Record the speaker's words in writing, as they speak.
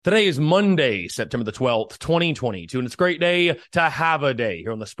Today is Monday, September the 12th, 2022, and it's a great day to have a day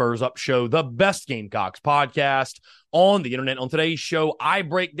here on the Spurs Up Show, the best Gamecocks podcast on the internet. On today's show, I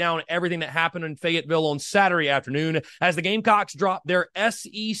break down everything that happened in Fayetteville on Saturday afternoon as the Gamecocks dropped their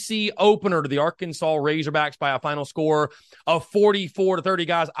SEC opener to the Arkansas Razorbacks by a final score of 44-30.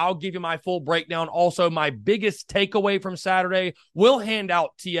 Guys, I'll give you my full breakdown. Also, my biggest takeaway from Saturday. We'll hand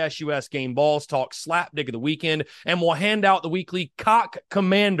out TSUS game balls, talk slapdick of the weekend, and we'll hand out the weekly Cock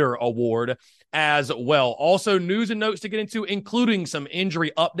Commander Award as well. Also, news and notes to get into, including some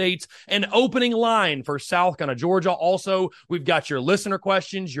injury updates and opening line for South Carolina, Georgia. Also, we've got your listener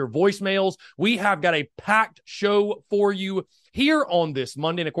questions, your voicemails. We have got a packed show for you here on this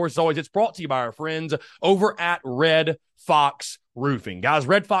Monday. And of course, as always, it's brought to you by our friends over at Red Fox Roofing. Guys,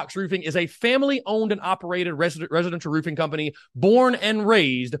 Red Fox Roofing is a family-owned and operated residential roofing company born and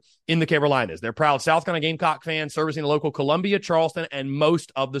raised in the Carolinas. They're proud South Carolina Gamecock fans servicing the local Columbia, Charleston, and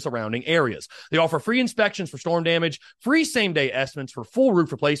most of the surrounding areas. They offer free inspections for storm damage, free same-day estimates for full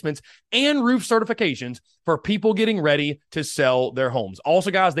roof replacements, and roof certifications for people getting ready to sell their homes.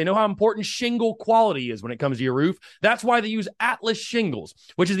 Also, guys, they know how important shingle quality is when it comes to your roof. That's why they use Atlas Shingles,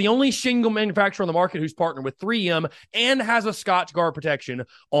 which is the only shingle manufacturer on the market who's partnered with 3M and has a Scotch Guard protection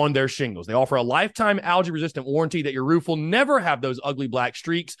on their shingles. They offer a lifetime algae-resistant warranty that your roof will never have those ugly black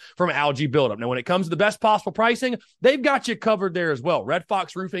streaks from algae buildup. Now, when it comes to the best possible pricing, they've got you covered there as well. Red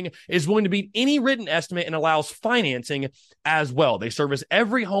Fox Roofing is willing to beat any written estimate and allows financing as well. They service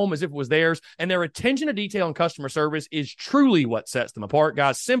every home as if it was theirs, and their attention to detail and customer service is truly what sets them apart.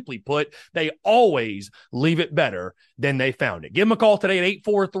 Guys, simply put, they always leave it better than they found it. Give them a call today at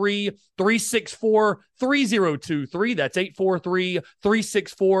 843-364-3023. That's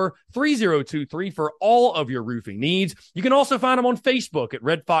 843-364-3023 for all of your roofing needs. You can also find them on Facebook at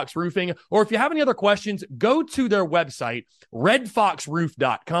Red Fox Roofing, or if you have any other questions, go to their website,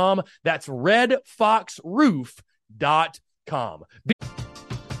 redfoxroof.com. That's redfoxroof.com.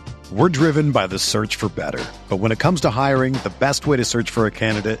 We're driven by the search for better. But when it comes to hiring, the best way to search for a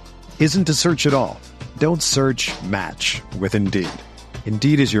candidate isn't to search at all. Don't search, match with Indeed.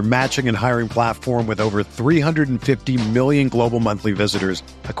 Indeed is your matching and hiring platform with over 350 million global monthly visitors,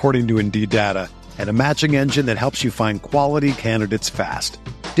 according to Indeed data, and a matching engine that helps you find quality candidates fast.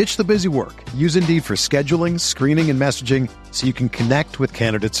 Ditch the busy work. Use Indeed for scheduling, screening, and messaging so you can connect with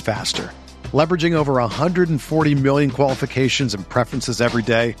candidates faster. Leveraging over 140 million qualifications and preferences every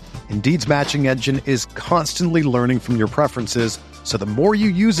day, Indeed's matching engine is constantly learning from your preferences, so the more you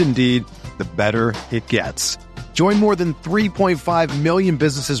use Indeed, the better it gets. Join more than 3.5 million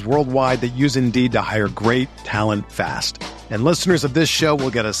businesses worldwide that use Indeed to hire great talent fast. And listeners of this show will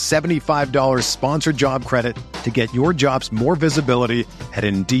get a $75 sponsored job credit to get your jobs more visibility at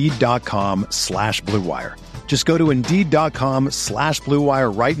Indeed.com/Blue Wire. Just go to Indeed.com/Blue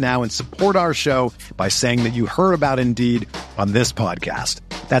Wire right now and support our show by saying that you heard about Indeed on this podcast.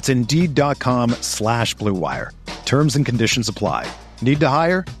 That's Indeed.com/Blue Wire. Terms and conditions apply. Need to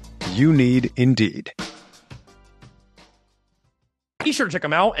hire? You need Indeed. Be sure to check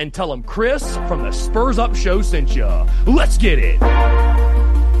them out and tell them Chris from the Spurs Up Show sent you. Let's get it.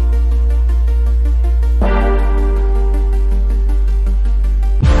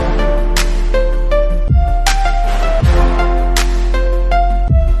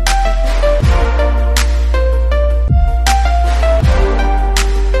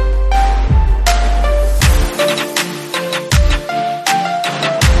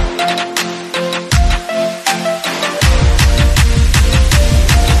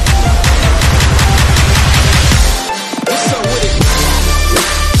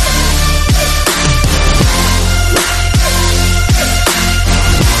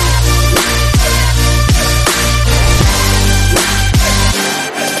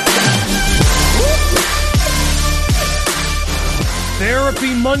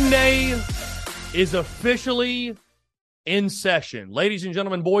 Monday is officially in session. Ladies and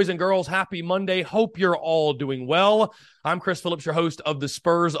gentlemen, boys and girls, happy Monday. Hope you're all doing well. I'm Chris Phillips, your host of the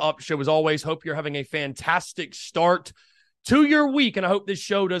Spurs Up Show. As always, hope you're having a fantastic start to your week, and I hope this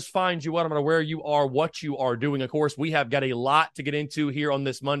show does find you out. I don't know where you are, what you are doing. Of course, we have got a lot to get into here on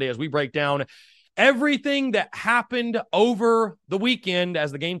this Monday as we break down everything that happened over the weekend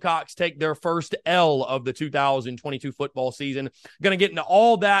as the Gamecocks take their first L of the 2022 football season. Going to get into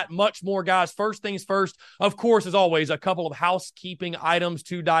all that, much more, guys. First things first, of course, as always, a couple of housekeeping items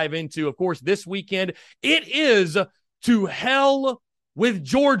to dive into. Of course, this weekend, it is to hell with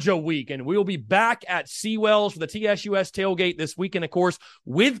Georgia week, and we will be back at Seawells for the TSUS tailgate this weekend, of course,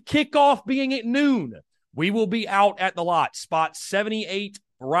 with kickoff being at noon. We will be out at the lot, spot 78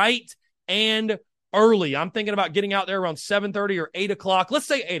 right and early. I'm thinking about getting out there around 7:30 or 8 o'clock. Let's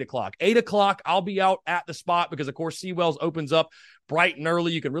say 8 o'clock. 8 o'clock, I'll be out at the spot because, of course, Seawells opens up bright and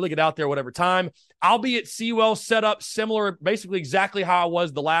early. You can really get out there whatever time. I'll be at Seawell set up similar, basically exactly how I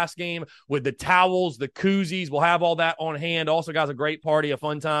was the last game with the towels, the koozies. We'll have all that on hand. Also, guys, a great party, a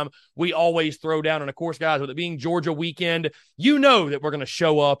fun time. We always throw down. And, of course, guys, with it being Georgia weekend, you know that we're going to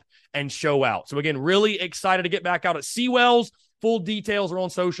show up and show out. So, again, really excited to get back out at Seawells. Full details are on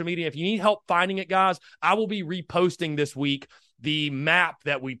social media. If you need help finding it, guys, I will be reposting this week the map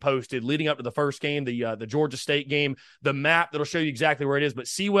that we posted leading up to the first game, the Georgia State game, the map that'll show you exactly where it is. But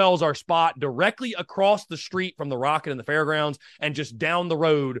Seawell's our spot directly across the street from the Rocket and the Fairgrounds and just down the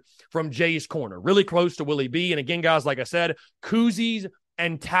road from Jay's Corner, really close to Willie B. And again, guys, like I said, koozies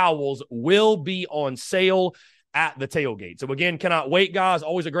and towels will be on sale at the tailgate. So again, cannot wait, guys.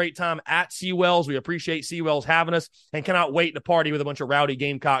 Always a great time at Seawells. We appreciate Seawells having us and cannot wait to party with a bunch of rowdy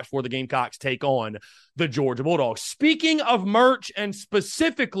Gamecocks before the Gamecocks take on the Georgia Bulldogs. Speaking of merch and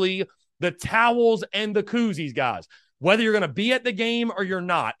specifically the towels and the koozies, guys, whether you're going to be at the game or you're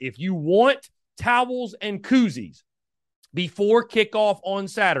not, if you want towels and koozies before kickoff on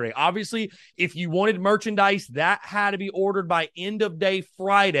Saturday. Obviously, if you wanted merchandise, that had to be ordered by end of day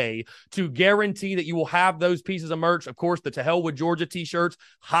Friday to guarantee that you will have those pieces of merch. Of course, the To Hell with Georgia t-shirts,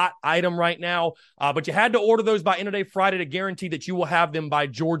 hot item right now. But you had to order those by end of day Friday to guarantee that you will have them by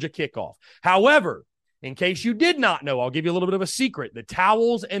Georgia kickoff. However, in case you did not know, I'll give you a little bit of a secret. The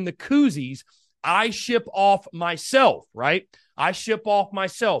towels and the koozies, I ship off myself, right? I ship off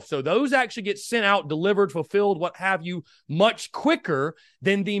myself. So those actually get sent out, delivered, fulfilled, what have you, much quicker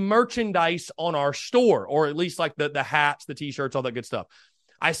than the merchandise on our store, or at least like the hats, the t-shirts, all that good stuff.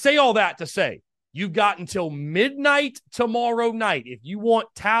 I say all that to say you've got until midnight tomorrow night. If you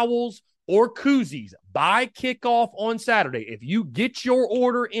want towels or koozies by kickoff on Saturday, if you get your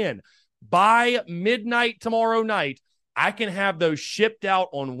order in by midnight tomorrow night, I can have those shipped out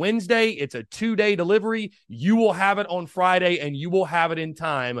on Wednesday. It's a 2-day delivery. You will have it on Friday, and you will have it in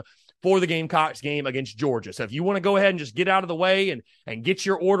time for the Gamecocks game against Georgia. So if you want to go ahead and just get out of the way and get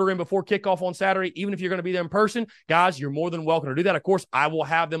your order in before kickoff on Saturday, even if you're going to be there in person, guys, you're more than welcome to do that. Of course, I will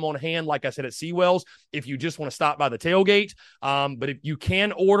have them on hand, like I said, at Seawells, if you just want to stop by the tailgate. But if you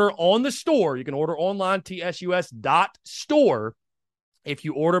can order on the store, you can order online, tsus.store. If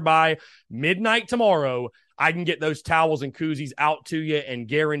you order by midnight tomorrow, I can get those towels and koozies out to you and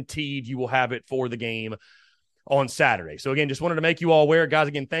guaranteed you will have it for the game on Saturday. So again, just wanted to make you all aware, guys.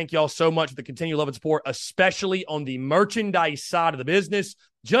 Again, thank you all so much for the continued love and support, especially on the merchandise side of the business.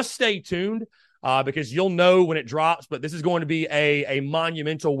 Just stay tuned because you'll know when it drops, but this is going to be a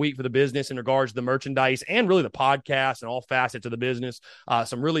monumental week for the business in regards to the merchandise and really the podcast and all facets of the business.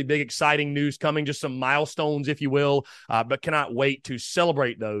 Some really big, exciting news coming, just some milestones, if you will, but cannot wait to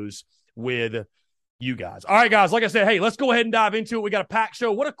celebrate those with you guys. All right, guys, like I said, hey, let's go ahead and dive into it. We got a packed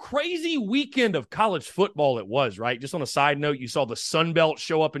show. What a crazy weekend of college football it was, right? Just on a side note, you saw the Sun Belt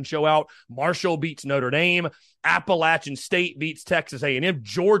show up and show out. Marshall beats Notre Dame. Appalachian State beats Texas A&M.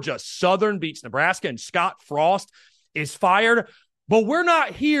 Georgia Southern beats Nebraska, and Scott Frost is fired. But we're not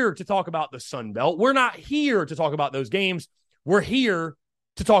here to talk about the Sun Belt. We're not here to talk about those games. We're here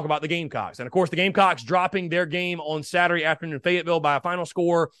to talk about the Gamecocks. And, of course, the Gamecocks dropping their game on Saturday afternoon in Fayetteville by a final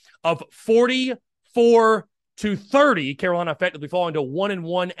score of 40-4-30. Carolina effectively falling to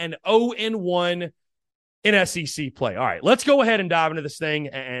 1-1 and 0-1 in SEC play. All right, let's go ahead and dive into this thing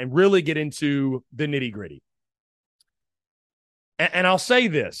and really get into the nitty-gritty. And I'll say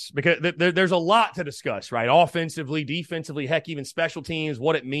this because there's a lot to discuss, right? Offensively, defensively, heck, even special teams,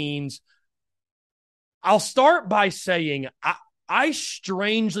 what it means. I'll start by saying I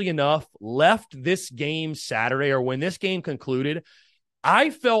strangely enough left this game Saturday, or when this game concluded, I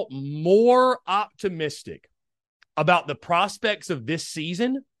felt more optimistic about the prospects of this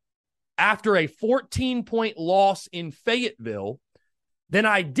season after a 14-point loss in Fayetteville than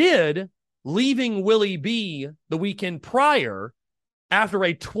I did leaving Willie B the weekend prior after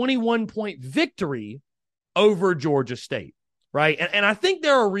a 21-point victory over Georgia State, right? And I think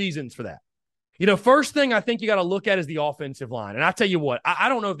there are reasons for that. You know, first thing I think you got to look at is the offensive line. And I tell you what, I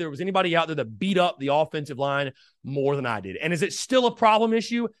don't know if there was anybody out there that beat up the offensive line more than I did. And is it still a problem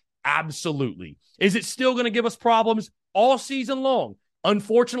issue? Absolutely. Is it still going to give us problems all season long?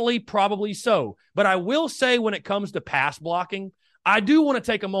 Unfortunately, probably so. But I will say when it comes to pass blocking, I do want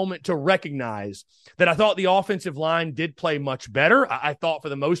to take a moment to recognize that I thought the offensive line did play much better. I thought for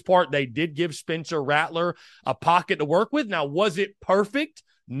the most part they did give Spencer Rattler a pocket to work with. Now, was it perfect?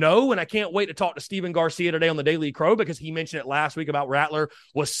 No, and I can't wait to talk to Steven Garcia today on the Daily Crow because he mentioned it last week about Rattler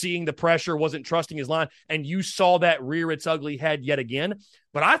was seeing the pressure, wasn't trusting his line, and you saw that rear its ugly head yet again.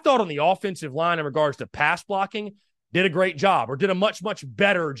 But I thought on the offensive line in regards to pass blocking, did a great job, or did a much, much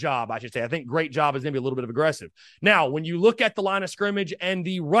better job, I should say. I think great job is maybe a little bit of aggressive. Now, when you look at the line of scrimmage and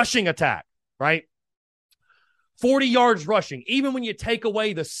the rushing attack, right? 40 yards rushing, even when you take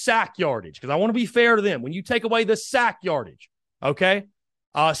away the sack yardage, because I want to be fair to them. When you take away the sack yardage, okay,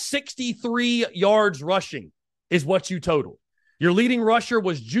 63 yards rushing is what you totaled. Your leading rusher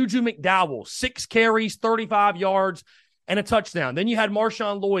was Juju McDowell, 6 carries, 35 yards, and a touchdown. Then you had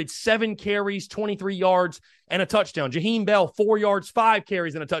Marshawn Lloyd, 7 carries, 23 yards, and a touchdown. Jaheim Bell, 4 yards, 5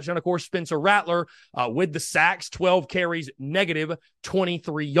 carries, and a touchdown. Of course, Spencer Rattler with the sacks, 12 carries, negative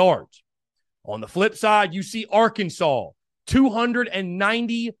 23 yards. On the flip side, you see Arkansas,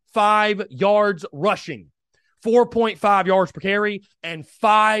 295 yards rushing, 4.5 yards per carry, and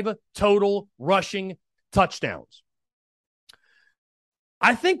 5 total rushing touchdowns.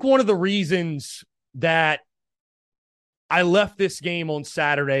 I think one of the reasons that I left this game on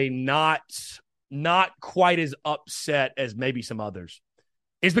Saturday not quite as upset as maybe some others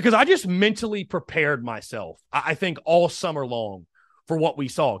is because I just mentally prepared myself, I think, all summer long for what we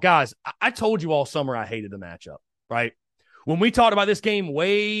saw. Guys, I told you all summer I hated the matchup, right? When we talked about this game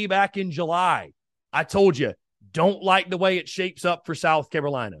way back in July, I told you, don't like the way it shapes up for South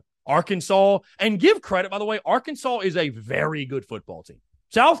Carolina. Arkansas, and give credit, by the way, Arkansas is a very good football team.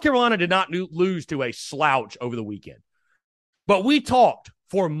 South Carolina did not lose to a slouch over the weekend. But we talked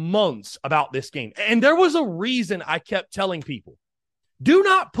for months about this game. And there was a reason I kept telling people, do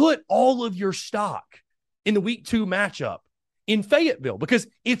not put all of your stock in the week 2 matchup in Fayetteville. Because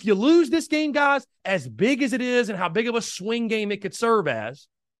if you lose this game, guys, as big as it is and how big of a swing game it could serve as,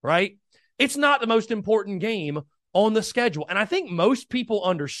 right, it's not the most important game on the schedule. And I think most people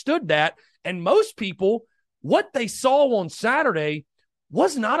understood that. And most people, what they saw on Saturday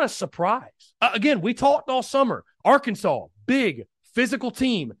was not a surprise. Again, we talked all summer. Arkansas, big, physical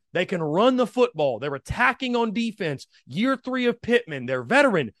team. They can run the football. They're attacking on defense. Year 3 of Pittman. They're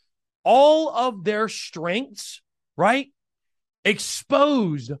veteran. All of their strengths, right,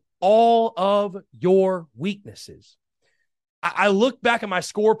 exposed all of your weaknesses. I look back at my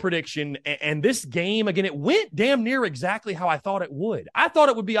score prediction, and this game, again, it went damn near exactly how I thought it would. I thought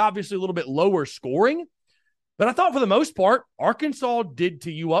it would be obviously a little bit lower scoring, but I thought for the most part, Arkansas did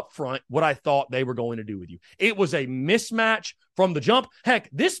to you up front what I thought they were going to do with you. It was a mismatch from the jump. Heck,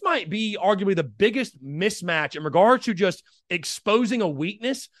 this might be arguably the biggest mismatch in regards to just exposing a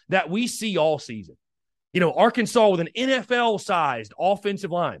weakness that we see all season. You know, Arkansas with an NFL-sized offensive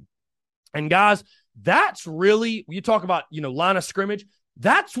line. And guys, that's really, you talk about, you know, line of scrimmage,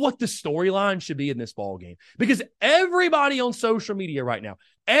 that's what the storyline should be in this ball game. Because everybody on social media right now,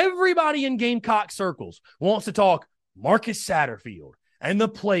 everybody in Gamecock circles wants to talk Marcus Satterfield and the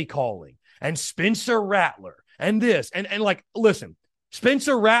play calling and Spencer Rattler and this. And like, listen,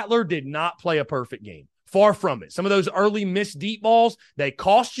 Spencer Rattler did not play a perfect game. Far from it. Some of those early missed deep balls, they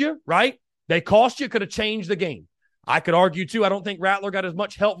cost you, right? They cost you, could have changed the game. I could argue, too, I don't think Rattler got as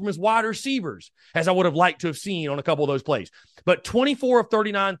much help from his wide receivers as I would have liked to have seen on a couple of those plays. But 24 of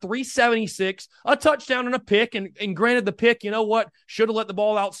 39, 376, a touchdown and a pick. And granted, the pick, you know what, should have let the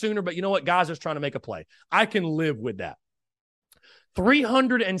ball out sooner. But you know what, guys, just trying to make a play. I can live with that.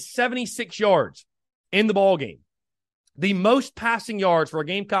 376 yards in the ball game. The most passing yards for a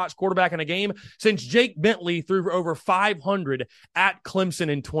Gamecocks quarterback in a game since Jake Bentley threw for over 500 at Clemson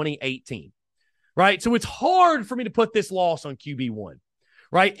in 2018. Right? So it's hard for me to put this loss on QB1.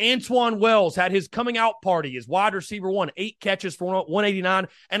 Right? Antoine Wells had his coming out party, his wide receiver 1, 8 catches for 189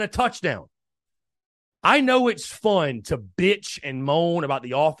 and a touchdown. I know it's fun to bitch and moan about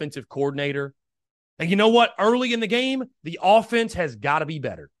the offensive coordinator. And you know what? Early in the game, the offense has got to be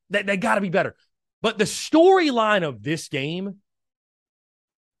better. They got to be better. But the storyline of this game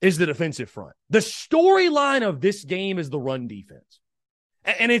is the defensive front. The storyline of this game is the run defense.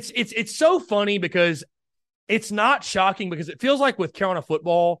 And it's so funny because it's not shocking because it feels like with Carolina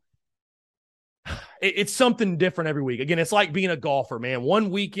football, it's something different every week. Again, it's like being a golfer, man. One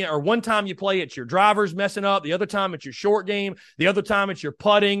weekend or one time you play, it's your driver's messing up. The other time it's your short game. The other time it's your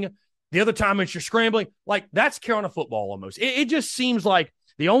putting. The other time it's your scrambling. Like, that's Carolina football almost. It just seems like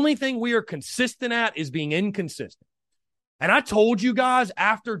the only thing we are consistent at is being inconsistent. And I told you guys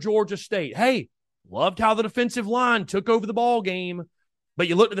after Georgia State, hey, loved how the defensive line took over the ball game. But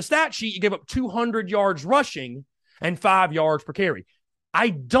you looked at the stat sheet, you gave up 200 yards rushing and 5 yards per carry. I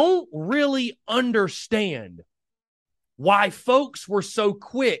don't really understand why folks were so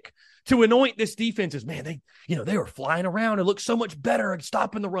quick to anoint this defense as, man, they were flying around and looked so much better at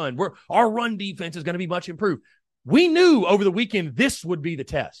stopping the run. Our run defense is going to be much improved. We knew over the weekend this would be the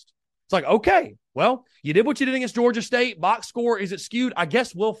test. It's like, okay, well, you did what you did against Georgia State. Box score, is it skewed? I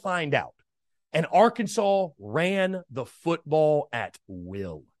guess we'll find out. And Arkansas ran the football at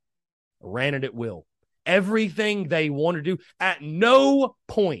will. Ran it at will. Everything they wanted to do. At no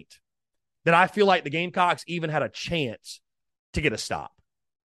point did I feel like the Gamecocks even had a chance to get a stop.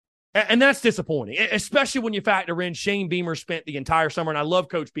 And that's disappointing, especially when you factor in Shane Beamer spent the entire summer, and I love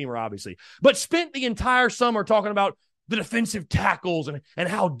Coach Beamer, obviously, but spent the entire summer talking about the defensive tackles and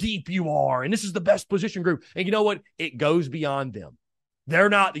how deep you are, and this is the best position group. And you know what? It goes beyond them. They're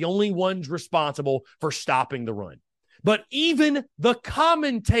not the only ones responsible for stopping the run. But even the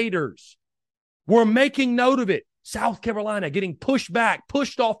commentators were making note of it. South Carolina getting pushed back,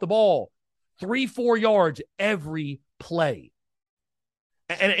 pushed off the ball, 3-4 yards every play.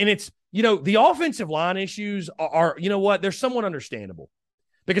 And it's, the offensive line issues are, they're somewhat understandable.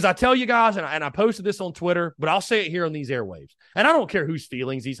 Because I tell you guys, and I posted this on Twitter, but I'll say it here on these airwaves. And I don't care whose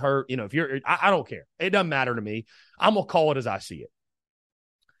feelings he's hurt. I don't care. It doesn't matter to me. I'm going to call it as I see it.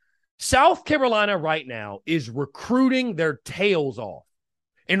 South Carolina right now is recruiting their tails off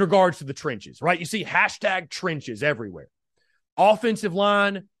in regards to the trenches, right? You see #trenches everywhere. Offensive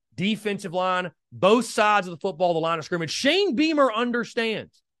line, defensive line, both sides of the football, the line of scrimmage. Shane Beamer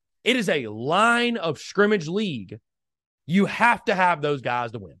understands it is a line of scrimmage league. You have to have those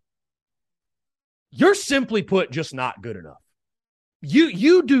guys to win. You're simply put just not good enough.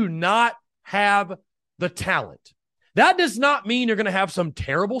 You do not have the talent. That does not mean you're going to have some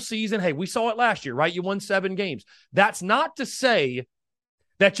terrible season. Hey, we saw it last year, right? You won 7 games. That's not to say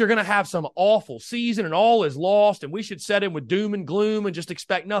that you're going to have some awful season and all is lost and we should set in with doom and gloom and just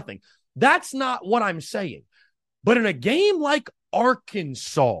expect nothing. That's not what I'm saying. But in a game like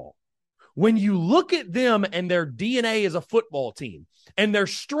Arkansas, when you look at them and their DNA as a football team and their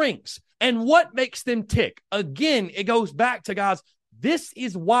strengths and what makes them tick, again, it goes back to, guys, this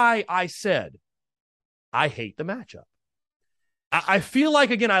is why I said I hate the matchup. I feel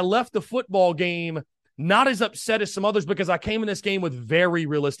like, again, I left the football game not as upset as some others because I came in this game with very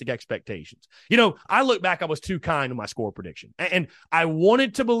realistic expectations. I look back, I was too kind to my score prediction. And I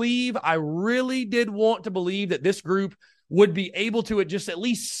wanted to believe, I really did want to believe that this group would be able to just at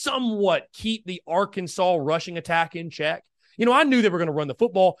least somewhat keep the Arkansas rushing attack in check. I knew they were going to run the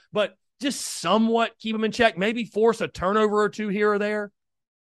football, but just somewhat keep them in check, maybe force a turnover or two here or there.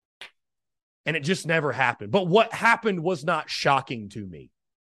 And it just never happened. But what happened was not shocking to me.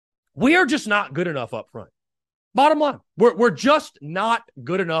 We are just not good enough up front. Bottom line, we're just not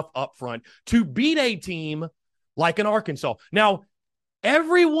good enough up front to beat a team like an Arkansas. Now,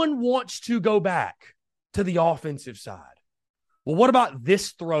 everyone wants to go back to the offensive side. Well, what about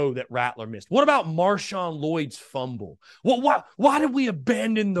this throw that Rattler missed? What about Marshawn Lloyd's fumble? Well, why did we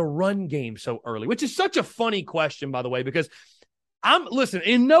abandon the run game so early? Which is such a funny question, by the way, because listen,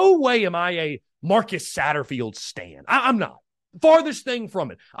 in no way am I a Marcus Satterfield stan. I'm not. Farthest thing from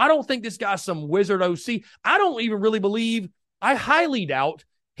it. I don't think this guy's some wizard OC. I don't even really believe, I highly doubt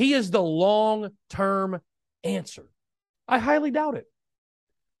he is the long-term answer. I highly doubt it.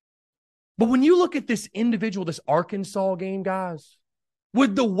 But when you look at this individual, this Arkansas game, guys,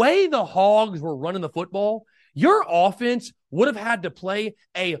 with the way the Hogs were running the football, your offense would have had to play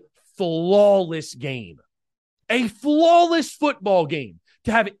a flawless game. A flawless football game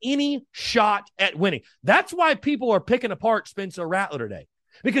to have any shot at winning. That's why people are picking apart Spencer Rattler today,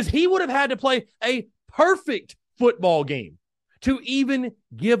 because he would have had to play a perfect football game to even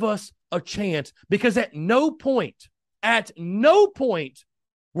give us a chance, because at no point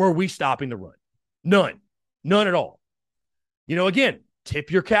were we stopping the run. None at all. Again, tip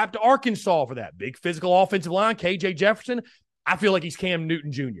your cap to Arkansas for that. Big physical offensive line, KJ Jefferson. I feel like he's Cam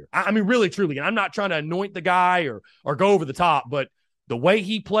Newton Jr. I mean, really, truly. And I'm not trying to anoint the guy or go over the top, but the way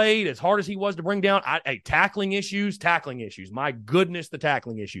he played, as hard as he was to bring down, tackling issues. My goodness, the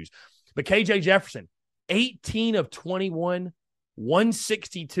tackling issues. But KJ Jefferson, 18 of 21,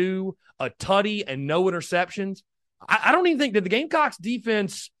 162, a tutty, and no interceptions. I don't even think that the Gamecocks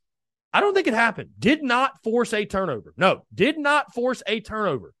defense, I don't think it happened. Did not force a turnover. No, did not force a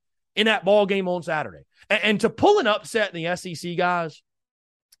turnover in that ball game on Saturday. And to pull an upset in the SEC, guys,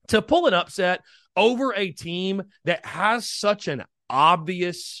 to pull an upset over a team that has such an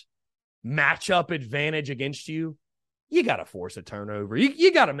obvious matchup advantage against you, you got to force a turnover.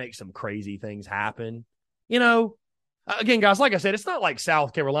 You got to make some crazy things happen. Again, guys, like I said, it's not like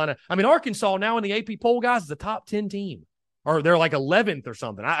South Carolina. I mean, Arkansas now in the AP poll, guys, is a top 10 team. Or they're like 11th or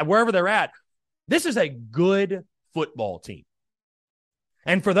something, wherever they're at. This is a good football team.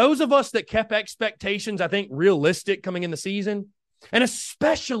 And for those of us that kept expectations, I think, realistic coming in the season, and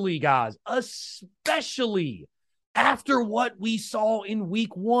especially, guys, especially after what we saw in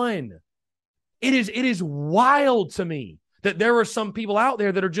week 1, it is wild to me that there are some people out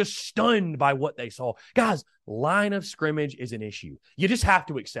there that are just stunned by what they saw. Guys, line of scrimmage is an issue. You just have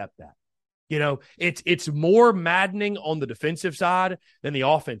to accept that. You know, it's more maddening on the defensive side than the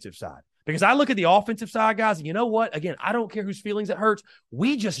offensive side. Because I look at the offensive side, guys, and you know what? Again, I don't care whose feelings it hurts.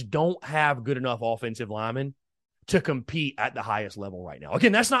 We just don't have good enough offensive linemen to compete at the highest level right now.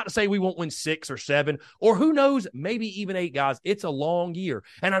 Again, that's not to say we won't win 6 or 7, or who knows, maybe even 8, guys. It's a long year.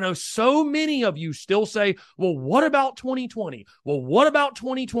 And I know so many of you still say, well, what about 2020? Well, what about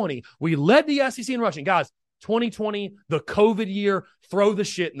 2020? We led the SEC in rushing. Guys, 2020, the COVID year, throw the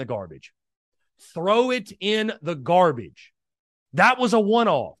shit in the garbage. Throw it in the garbage. That was a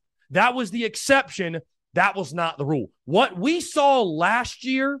one-off. That was the exception. That was not the rule. What we saw last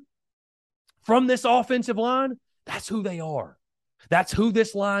year from this offensive line, that's who they are. That's who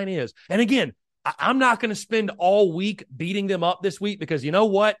this line is. And again, I'm not going to spend all week beating them up this week because you know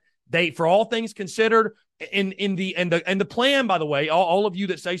what? They, for all things considered, in the plan, by the way, all of you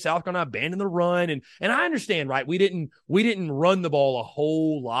that say South Carolina abandoned the run, and I understand, right? We didn't run the ball a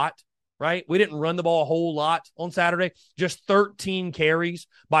whole lot. Right? We didn't run the ball a whole lot on Saturday, just 13 carries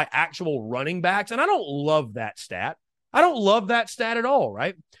by actual running backs. And I don't love that stat. I don't love that stat at all,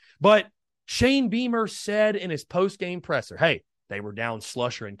 right? But Shane Beamer said in his post-game presser, hey, they were down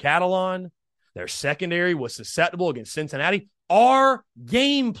Slusher and Catalon. Their secondary was susceptible against Cincinnati. Our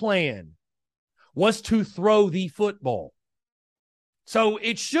game plan was to throw the football. So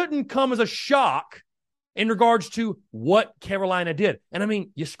it shouldn't come as a shock in regards to what Carolina did. And I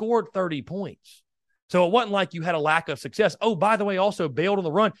mean, you scored 30 points. So it wasn't like you had a lack of success. Oh, by the way, also bailed on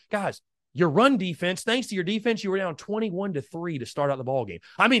the run. Guys, your run defense, thanks to your defense, you were down 21-3 to start out the ball game.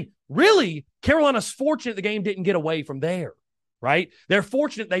 I mean, really, Carolina's fortunate the game didn't get away from there, right? They're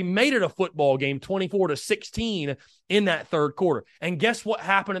fortunate they made it a football game 24-16 in that third quarter. And guess what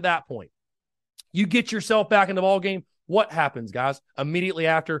happened at that point? You get yourself back in the ball game. What happens, guys? Immediately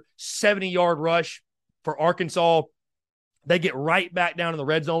after, 70-yard rush for Arkansas, they get right back down in the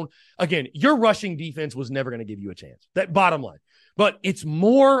red zone. Again, your rushing defense was never going to give you a chance. That bottom line. But it's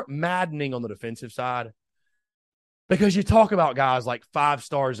more maddening on the defensive side because you talk about guys like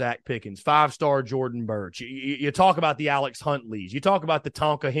 5-star Zach Pickens, 5-star Jordan Birch. You talk about the Alex Huntleys. You talk about the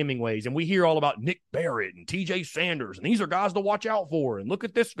Tonka Hemingways. And we hear all about Nick Barrett and TJ Sanders. And these are guys to watch out for. And look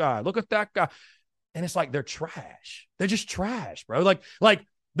at this guy. Look at that guy. And it's like they're trash. They're just trash, bro. Like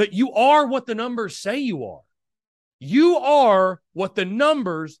that you are what the numbers say you are. You are what the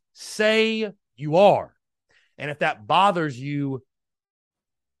numbers say you are. And if that bothers you,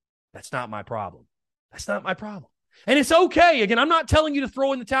 that's not my problem. That's not my problem. And it's okay. Again, I'm not telling you to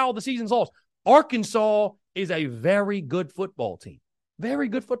throw in the towel. The season's lost. Arkansas is a very good football team. Very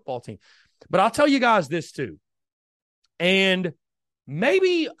good football team. But I'll tell you guys this too. And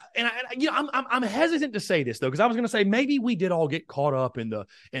maybe, I'm hesitant to say this though, because I was going to say maybe we did all get caught up in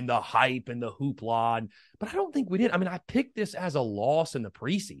the hype and the hoopla, but I don't think we did. I mean, I picked this as a loss in the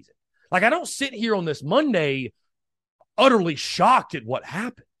preseason. Like, I don't sit here on this Monday utterly shocked at what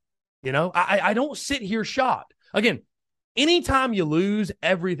happened. You know, I don't sit here shocked. Again, anytime you lose,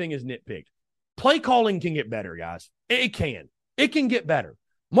 everything is nitpicked. Play calling can get better, guys. It can. It can get better.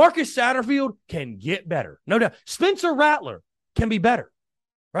 Marcus Satterfield can get better. No doubt. Spencer Rattler can be better,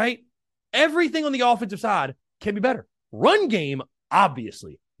 right? Everything on the offensive side can be better. Run game,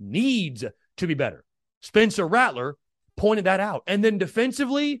 obviously, needs to be better. Spencer Rattler pointed that out. And then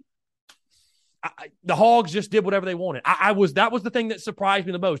defensively, the Hogs just did whatever they wanted. That was the thing that surprised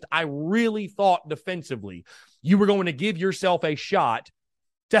me the most. I really thought defensively you were going to give yourself a shot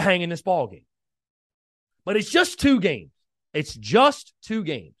to hang in this ball game. But it's just 2 games. It's just 2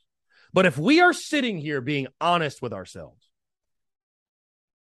 games. But if we are sitting here being honest with ourselves,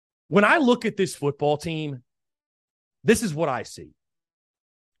 when I look at this football team, this is what I see.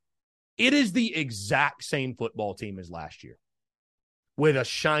 It is the exact same football team as last year with a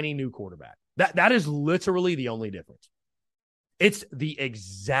shiny new quarterback. That is literally the only difference. It's the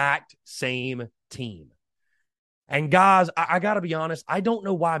exact same team. And guys, I got to be honest, I don't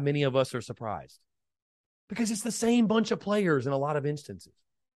know why many of us are surprised. Because it's the same bunch of players in a lot of instances.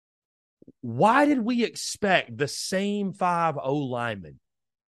 Why did we expect the same 5 O-linemen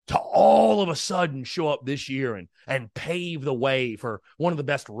to all of a sudden show up this year and pave the way for one of the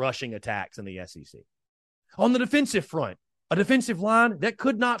best rushing attacks in the SEC? On the defensive front, a defensive line that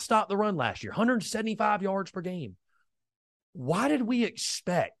could not stop the run last year, 175 yards per game. Why did we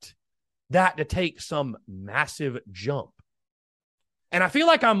expect that to take some massive jump? And I feel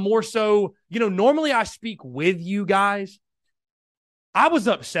like I'm more so, normally I speak with you guys. I was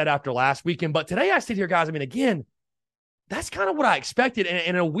upset after last weekend, but today I sit here, guys. I mean, again, that's kind of what I expected. And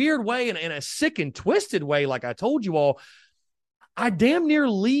in a weird way, and in a sick and twisted way, like I told you all, I damn near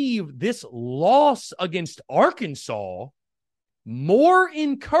leave this loss against Arkansas more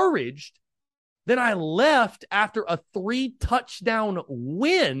encouraged than I left after a 3-touchdown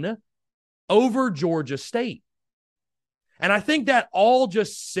win over Georgia State. And I think that all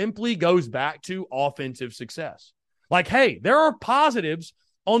just simply goes back to offensive success. Like, hey, there are positives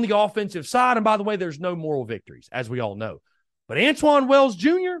on the offensive side. And by the way, there's no moral victories, as we all know. But Antoine Wells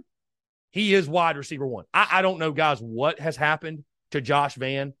Jr., he is wide receiver one. I don't know, guys, what has happened to Josh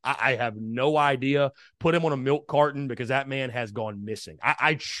Vann. I have no idea. Put him on a milk carton because that man has gone missing.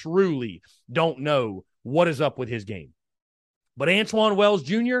 I truly don't know what is up with his game. But Antoine Wells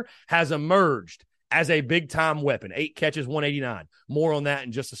Jr. has emerged as a big-time weapon. 8 catches, 189. More on that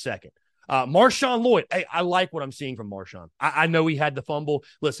in just a second. Marshawn Lloyd, hey, I like what I'm seeing from Marshawn. I know he had the fumble.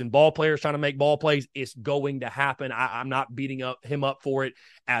 Listen, ball players trying to make ball plays, it's going to happen. I'm not beating him up for it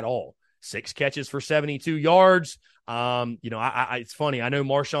at all. 6 catches for 72 yards. It's funny. I know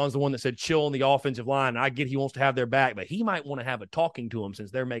Marshawn's the one that said chill on the offensive line. And I get he wants to have their back, but he might want to have a talking to him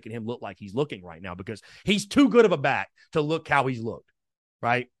since they're making him look like he's looking right now because he's too good of a back to look how he's looked,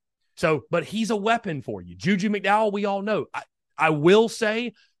 right? So, but he's a weapon for you. Juju McDowell, we all know. I will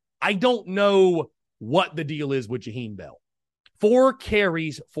say, I don't know what the deal is with Jaheim Bell. 4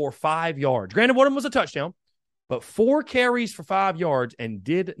 carries for 5 yards. Granted, one of them was a touchdown, but 4 carries for 5 yards and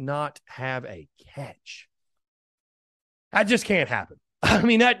did not have a catch. That just can't happen. I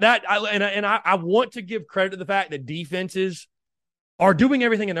mean, I want to give credit to the fact that defenses are doing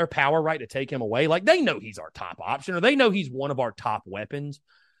everything in their power, right, to take him away. Like, they know he's our top option, or they know he's one of our top weapons.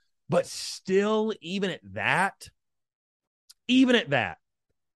 But still, even at that, I don't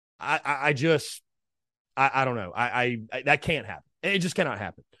know. That can't happen. It just cannot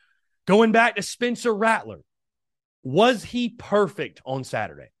happen. Going back to Spencer Rattler, was he perfect on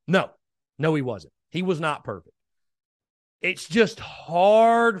Saturday? No, he wasn't. He was not perfect. It's just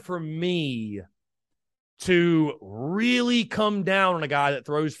hard for me to really come down on a guy that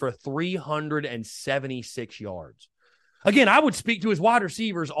throws for 376 yards. Again, I would speak to his wide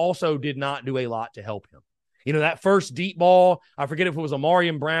receivers also did not do a lot to help him. That first deep ball, I forget if it was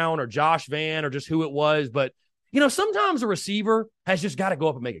Amarian Brown or Josh Vann or just who it was, but, sometimes a receiver has just got to go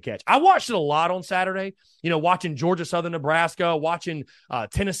up and make a catch. I watched it a lot on Saturday, watching Georgia Southern Nebraska, watching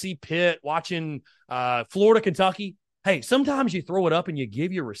Tennessee Pitt, watching Florida Kentucky. Hey, sometimes you throw it up and you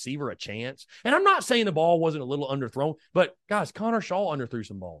give your receiver a chance. And I'm not saying the ball wasn't a little underthrown, but, guys, Connor Shaw underthrew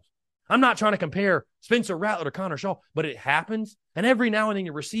some balls. I'm not trying to compare Spencer Rattler to Connor Shaw, but it happens. And every now and then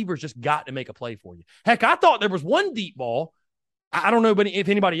your receivers just got to make a play for you. Heck, I thought there was one deep ball. I don't know if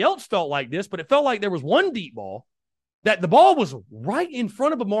anybody else felt like this, but it felt like there was one deep ball that the ball was right in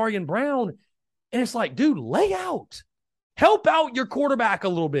front of Amarian Brown. And it's like, dude, lay out. Help out your quarterback a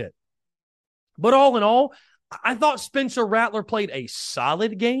little bit. But all in all, I thought Spencer Rattler played a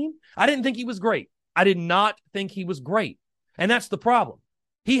solid game. I didn't think he was great. I did not think he was great. And that's the problem.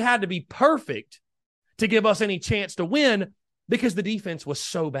 He had to be perfect to give us any chance to win because the defense was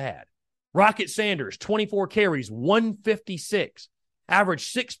so bad. Rocket Sanders, 24 carries, 156,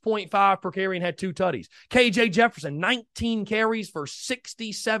 averaged 6.5 per carry and had 2 tutties. KJ Jefferson, 19 carries for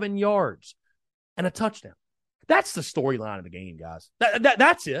 67 yards and a touchdown. That's the storyline of the game, guys.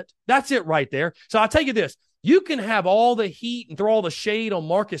 That's it. That's it right there. So I'll tell you this. You can have all the heat and throw all the shade on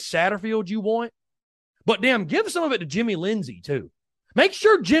Marcus Satterfield you want, but damn, give some of it to Jimmy Lindsey too. Make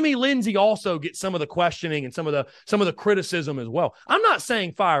sure Jimmy Lindsey also gets some of the questioning and some of the criticism as well. I'm not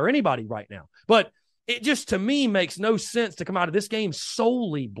saying fire anybody right now, but it just, to me, makes no sense to come out of this game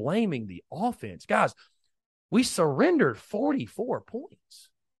solely blaming the offense. Guys, we surrendered 44 points.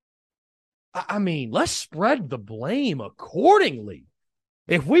 I mean, let's spread the blame accordingly.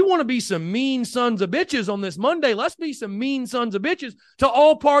 If we want to be some mean sons of bitches on this Monday, let's be some mean sons of bitches to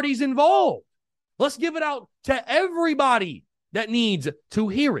all parties involved. Let's give it out to everybody that needs to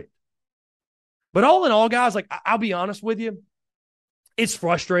hear it. But all in all, guys, like, I'll be honest with you, it's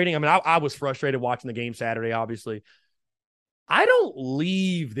frustrating. I mean, I was frustrated watching the game Saturday, obviously. I don't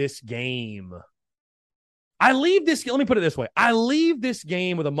leave this game. Let me put it this way. I leave this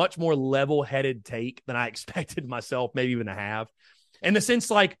game with a much more level-headed take than I expected myself maybe even to have. In the sense,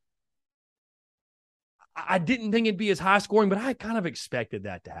 like, I didn't think it'd be as high scoring, but I kind of expected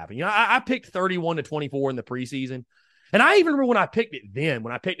that to happen. I picked 31-24 in the preseason. And I even remember when I picked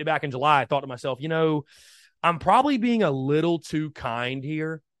it back in July, I thought to myself, I'm probably being a little too kind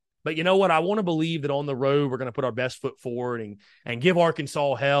here But you know what? I want to believe that on the road, we're going to put our best foot forward and give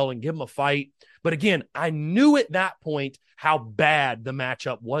Arkansas hell and give them a fight. But again, I knew at that point how bad the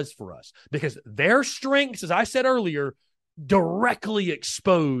matchup was for us because their strengths, as I said earlier, directly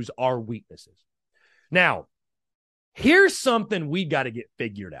expose our weaknesses. Now, here's something we got to get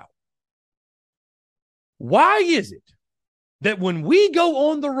figured out. Why is it that when we go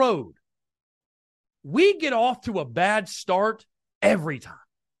on the road, we get off to a bad start every time?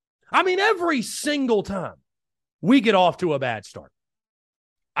 I mean, every single time we get off to a bad start.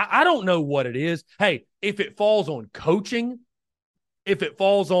 I don't know what it is. Hey, if it falls on coaching, if it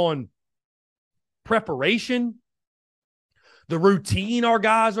falls on preparation, the routine our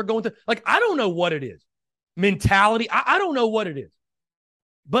guys are going through, like, I don't know what it is. Mentality, I don't know what it is.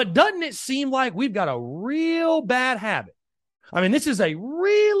 But doesn't it seem like we've got a real bad habit? I mean, this is a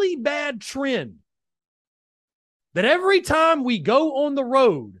really bad trend that every time we go on the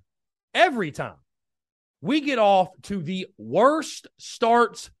road, every time we get off to the worst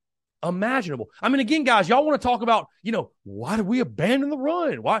starts imaginable. I mean, again, guys, y'all want to talk about, why did we abandon the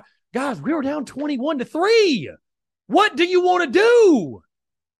run? Why? Guys, we were down 21-3. What do you want to do?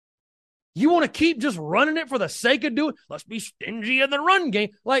 You want to keep just running it for the sake of doing? Let's be stingy in the run game.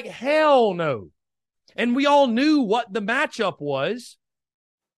 Like, hell no. And we all knew what the matchup was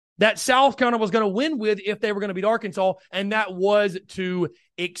that South Carolina was going to win with if they were going to beat Arkansas, and that was to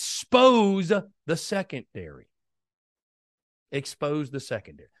expose the secondary. Expose the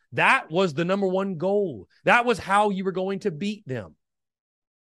secondary. That was the number one goal. That was how you were going to beat them.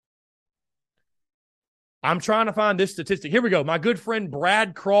 I'm trying to find this statistic. Here we go. My good friend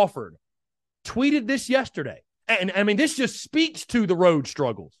Brad Crawford tweeted this yesterday. And I mean, this just speaks to the road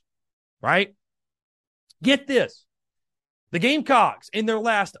struggles, right? Get this. The Gamecocks, in their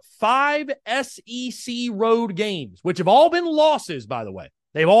last 5 SEC road games, which have all been losses, by the way.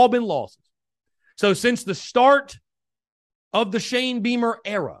 They've all been losses. So since the start of the Shane Beamer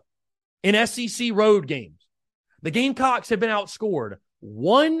era in SEC road games, the Gamecocks have been outscored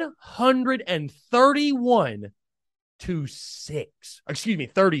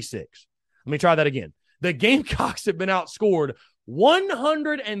 131-6. 36. Let me try that again. The Gamecocks have been outscored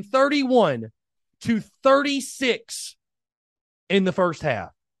 131-36 in the first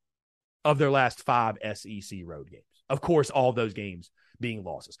half of their last 5 SEC road games. Of course, all of those games being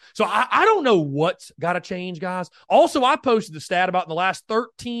losses. So I don't know what's got to change, guys. Also, I posted the stat about in the last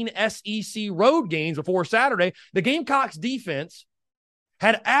 13 SEC road games before Saturday, the Gamecocks defense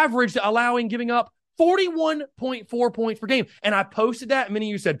had averaged giving up 41.4 points per game. And I posted that, and many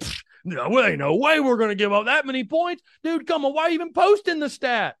of you said, no, well, ain't no way we're going to give up that many points. Dude, come on, why are you even posting the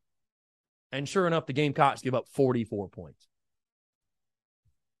stat? And sure enough, the Gamecocks give up 44 points.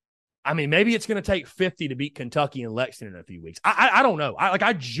 I mean, maybe it's going to take 50 to beat Kentucky and Lexington in a few weeks. I don't know.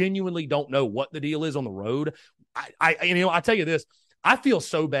 I genuinely don't know what the deal is on the road. I tell you this, I feel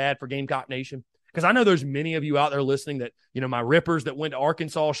so bad for Gamecock Nation because I know there's many of you out there listening that, my Rippers that went to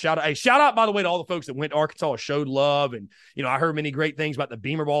Arkansas, shout out, by the way, to all the folks that went to Arkansas, showed love. And, I heard many great things about the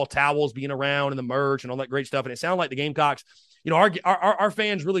Beamer Ball towels being around and the merch and all that great stuff. And it sounded like the Gamecocks, our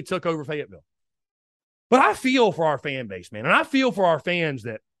fans really took over Fayetteville. But I feel for our fan base, man. And I feel for our fans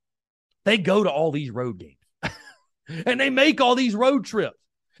that they go to all these road games and they make all these road trips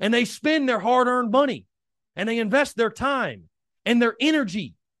and they spend their hard-earned money and they invest their time and their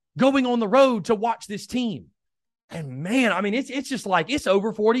energy going on the road to watch this team. And man, I mean, it's just like it's over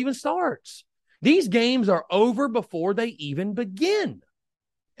before it even starts. These games are over before they even begin.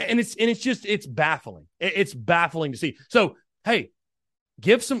 And it's baffling. It's baffling to see. So, hey,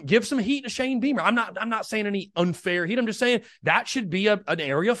 give some heat to Shane Beamer. I'm not saying any unfair heat. I'm just saying that should be an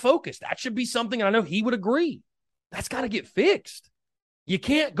area of focus. That should be something, and I know he would agree. That's got to get fixed. You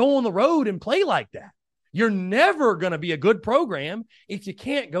can't go on the road and play like that. You're never going to be a good program if you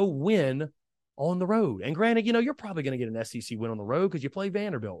can't go win on the road. And granted, you're probably going to get an SEC win on the road because you play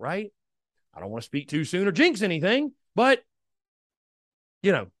Vanderbilt, right? I don't want to speak too soon or jinx anything, but,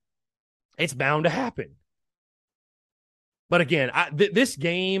 it's bound to happen. But again, this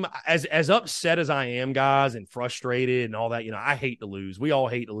game, as upset as I am, guys, and frustrated and all that, I hate to lose. We all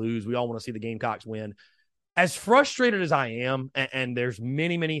hate to lose. We all want to see the Gamecocks win. As frustrated as I am, and there's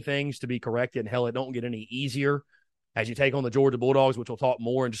many, many things to be corrected, and hell, it don't get any easier as you take on the Georgia Bulldogs, which we'll talk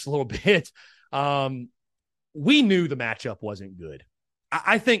more in just a little bit. We knew the matchup wasn't good.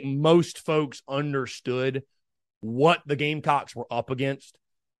 I think most folks understood what the Gamecocks were up against.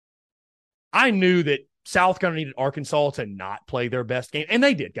 I knew that South Carolina needed Arkansas to not play their best game. And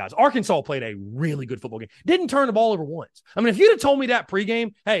they did, guys. Arkansas played a really good football game. Didn't turn the ball over once. I mean, if you'd have told me that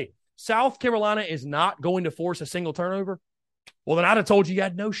pregame, hey, South Carolina is not going to force a single turnover, Well, then I'd have told you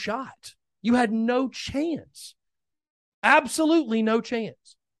had no shot. You had no chance. Absolutely no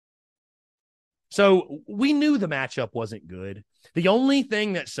chance. So we knew the matchup wasn't good. The only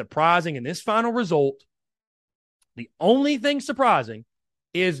thing that's surprising in this final result, the only thing surprising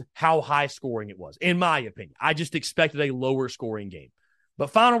is how high scoring it was, in my opinion. I just expected a lower scoring game. But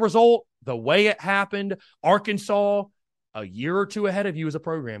final result, the way it happened, Arkansas, a year or two ahead of you as a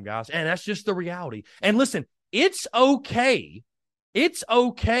program, guys. And that's just the reality. And listen, it's okay. It's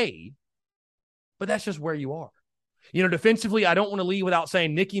okay. But that's just where you are. You know, defensively, I don't want to leave without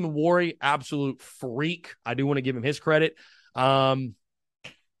saying Nicky Mawari, absolute freak. I do want to give him his credit. Run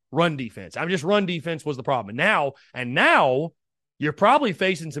defense. Run defense was the problem. And now you're probably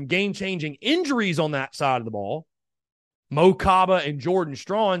facing some game-changing injuries on that side of the ball. Mo Kaba and Jordan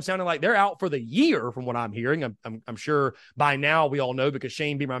Strawn sounding like they're out for the year from what I'm hearing. I'm sure by now we all know because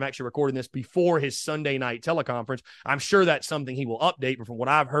Shane Beamer, I'm actually recording this before his Sunday night teleconference. I'm sure that's something he will update, but from what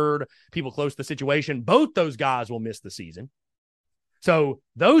I've heard, people close to the situation, both those guys will miss the season. So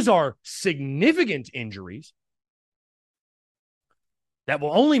those are significant injuries that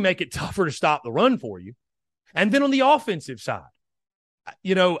will only make it tougher to stop the run for you. And then on the offensive side,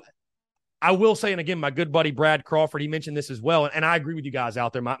 you know, I will say, and again, my good buddy Brad Crawford, he mentioned this as well, and I agree with you guys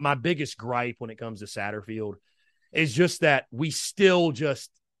out there. My biggest gripe when it comes to Satterfield is just that we still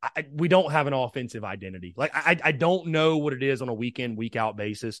we don't have an offensive identity. Like, I don't know what it is on a week-in, week-out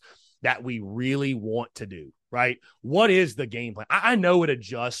basis that we really want to do, right? What is the game plan? I know it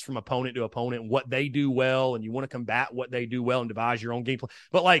adjusts from opponent to opponent, what they do well, and you want to combat what they do well and devise your own game plan.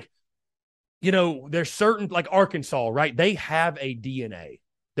 But, like, you know, there's certain, like Arkansas, right? They have a DNA.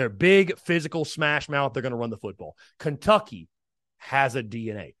 They're big, physical, smash mouth. They're going to run the football. Kentucky has a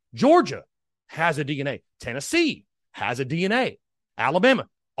DNA. Georgia has a DNA. Tennessee has a DNA. Alabama.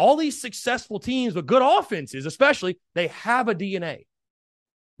 All these successful teams with good offenses, especially, they have a DNA.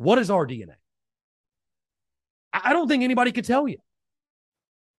 What is our DNA? I don't think anybody could tell you.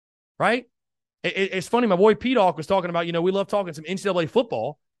 Right? It's funny. My boy P-Dawk was talking about, you know, we love talking some NCAA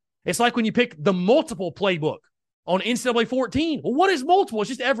football. It's like when you pick the multiple playbook on NCAA 14. Well, what is multiple? It's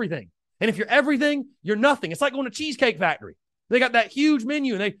just everything. And if you're everything, you're nothing. It's like going to Cheesecake Factory. They got that huge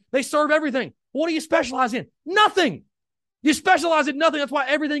menu, and they serve everything. What do you specialize in? Nothing. You specialize in nothing. That's why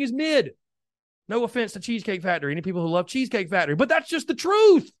everything is mid. No offense to Cheesecake Factory, any people who love Cheesecake Factory, but that's just the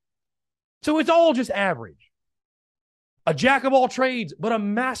truth. So it's all just average. A jack of all trades, but a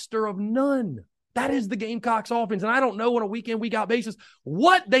master of none. That is the Gamecocks offense. And I don't know on a week-in, week-out basis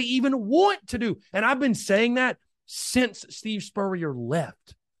what they even want to do. And I've been saying that since Steve Spurrier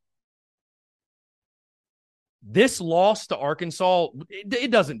left. This loss to Arkansas,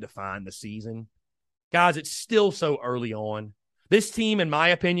 it doesn't define the season. Guys, it's still so early on. This team, in my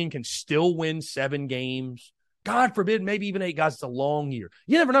opinion, can still win 7 games. God forbid, maybe even 8. Guys, it's a long year.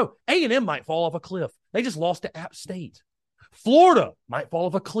 You never know. A&M might fall off a cliff. They just lost to App State. Florida might fall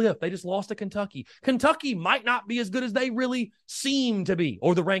off a cliff. They just lost to Kentucky. Kentucky might not be as good as they really seem to be,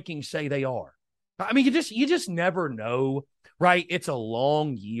 or the rankings say they are. I mean, you just never know, right? It's a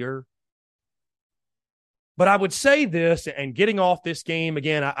long year. But I would say this, and getting off this game,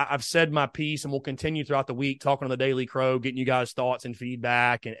 again, I've said my piece, and we'll continue throughout the week talking on the Daily Crow, getting you guys' thoughts and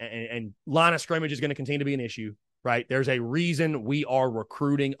feedback, and line of scrimmage is going to continue to be an issue, right? There's a reason we are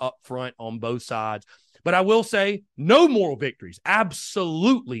recruiting up front on both sides. But I will say, no moral victories,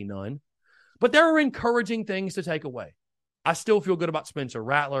 absolutely none. But there are encouraging things to take away. I still feel good about Spencer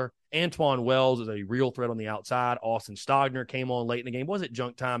Rattler. Antoine Wells is a real threat on the outside. Austin Stogner came on late in the game. Was it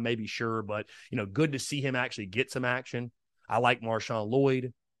junk time? Maybe, sure. But, you know, good to see him actually get some action. I like Marshawn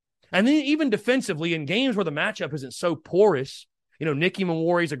Lloyd. And then even defensively, in games where the matchup isn't so porous, you know, Nicky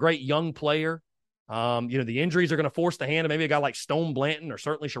Mawari is a great young player. You know, the injuries are going to force the hand of maybe a guy like Stone Blanton or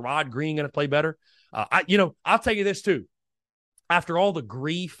certainly Sherrod Green going to play better. I'll tell you this too. After all the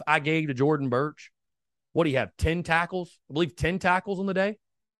grief I gave to Jordan Birch, what do you have, 10 tackles? I believe 10 tackles on the day.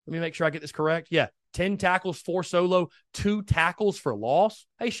 Let me make sure I get this correct. Yeah, 10 tackles, 4 solo, 2 tackles for loss.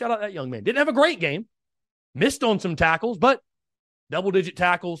 Hey, shout out that young man. Didn't have a great game. Missed on some tackles, but double-digit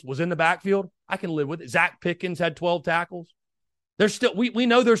tackles, was in the backfield. I can live with it. Zach Pickens had 12 tackles. There's still, we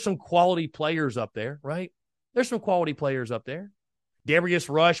know there's some quality players up there, right? There's some quality players up there. Darius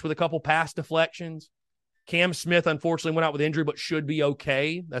Rush with a couple pass deflections. Cam Smith, unfortunately, went out with injury, but should be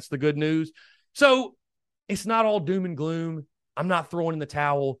okay. That's the good news. So it's not all doom and gloom. I'm not throwing in the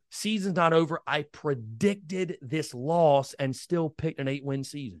towel. Season's not over. I predicted this loss and still picked an 8-win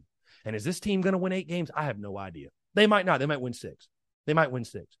season. And is this team going to win 8 games? I have no idea. They might not. They might win 6. They might win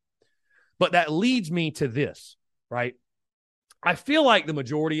 6. But that leads me to this, right? I feel like the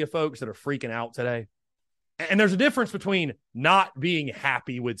majority of folks that are freaking out today, And there's a difference between not being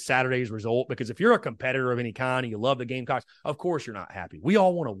happy with Saturday's result, because if you're a competitor of any kind and you love the Gamecocks, of course you're not happy. We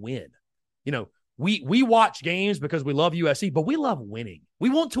all want to win. You know, we watch games because we love USC, but we love winning. We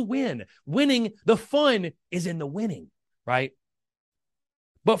want to win. Winning, the fun is in the winning, right?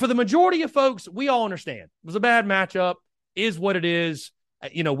 But for the majority of folks, we all understand. It was a bad matchup, is what it is.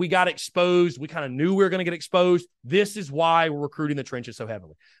 You know, we got exposed. We kind of knew we were going to get exposed. This is why we're recruiting the trenches so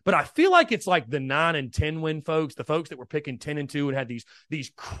heavily. But I feel like it's like the 9-10 win folks, the folks that were picking 10-2 and had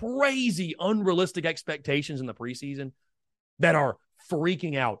these crazy, unrealistic expectations in the preseason that are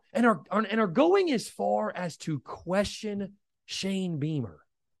freaking out and are going as far as to question Shane Beamer.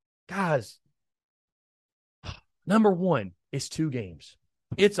 Guys, number one, it's 2 games.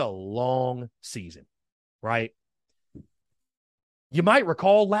 It's a long season, right? You might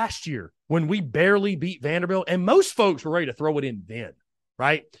recall last year when we barely beat Vanderbilt, and most folks were ready to throw it in then,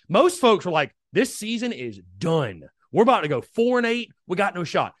 right? Most folks were like, this season is done. We're about to go 4-8. We got no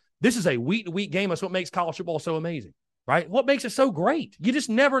shot. This is a week-to-week game. That's what makes college football so amazing, right? What makes it so great? You just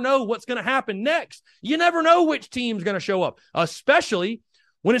never know what's going to happen next. You never know which team's going to show up, especially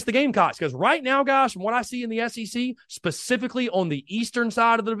when it's the Gamecocks. Because right now, guys, from what I see in the SEC, specifically on the eastern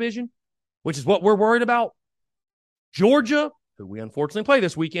side of the division, which is what we're worried about, Georgia, who we unfortunately play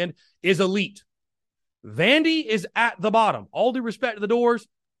this weekend, is elite. Vandy is at the bottom. All due respect to the Doors,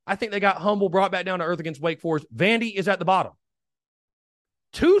 I think they got humble, brought back down to earth against Wake Forest. Vandy is at the bottom.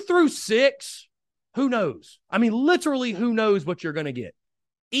 2 through 6, who knows? I mean, literally, who knows what you're going to get?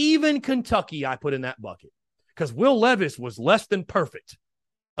 Even Kentucky, I put in that bucket because Will Levis was less than perfect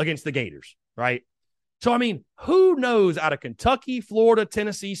against the Gators, right? So, I mean, who knows out of Kentucky, Florida,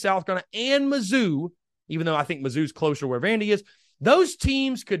 Tennessee, South Carolina, and Mizzou, even though I think Mizzou's closer where Vandy is, those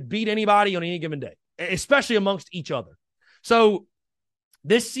teams could beat anybody on any given day, especially amongst each other. So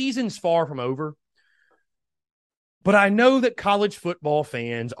this season's far from over, but I know that college football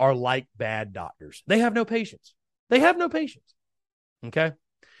fans are like bad doctors. They have no patience. They have no patience, okay?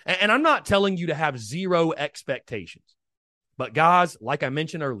 And I'm not telling you to have zero expectations, but guys, like I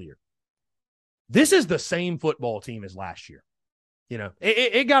mentioned earlier, this is the same football team as last year. You know,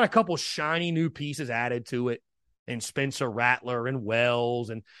 it got a couple shiny new pieces added to it, and Spencer Rattler and Wells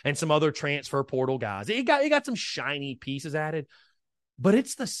and some other transfer portal guys. It got some shiny pieces added, but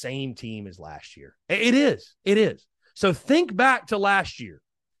it's the same team as last year. It is. So think back to last year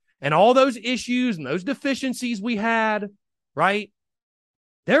and all those issues and those deficiencies we had, right?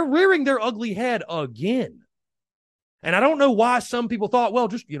 They're rearing their ugly head again. And I don't know why some people thought, well,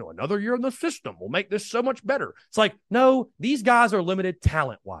 just, another year in the system will make this so much better. It's like, no, these guys are limited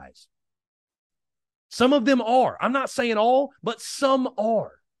talent-wise. Some of them are. I'm not saying all, but some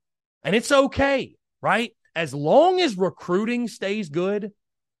are. And it's okay, right? As long as recruiting stays good,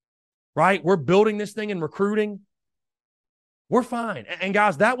 right? We're building this thing in recruiting. We're fine. And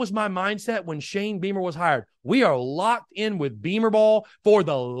guys, that was my mindset when Shane Beamer was hired. We are locked in with Beamer ball for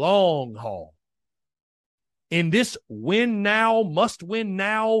the long haul. In this win now, must win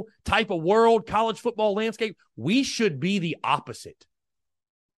now type of world, college football landscape, we should be the opposite.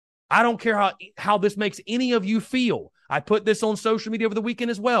 I don't care how this makes any of you feel. I put this on social media over the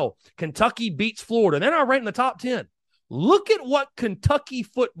weekend as well. Kentucky beats Florida. They're not ranked in the top 10. Look at what Kentucky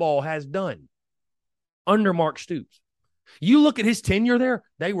football has done under Mark Stoops. You look at his tenure there,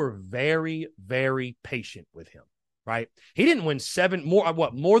 they were very, very patient with him. Right? He didn't win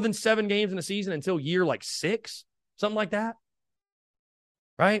more than 7 games in a season until year 6, something like that.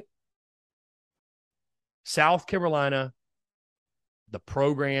 Right? South Carolina, the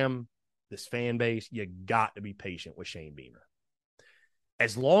program, this fan base, you got to be patient with Shane Beamer.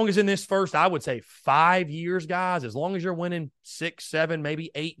 As long as in this first, I would say 5 years, guys, as long as you're winning 6, 7,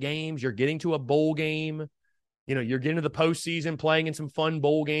 maybe 8 games, you're getting to a bowl game, you're getting to the postseason, playing in some fun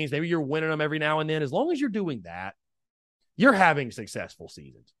bowl games, maybe you're winning them every now and then. As long as you're doing that, you're having successful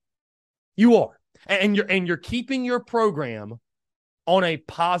seasons. You are. And you're keeping your program on a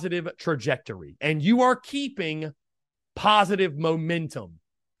positive trajectory. And you are keeping positive momentum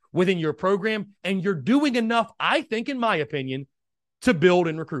within your program. And you're doing enough, I think, in my opinion, to build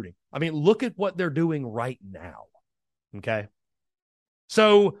in recruiting. I mean, look at what they're doing right now. Okay?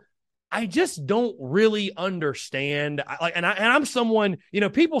 So I just don't really understand. I'm someone,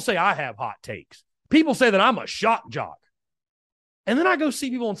 people say I have hot takes. People say that I'm a shock jock. And then I go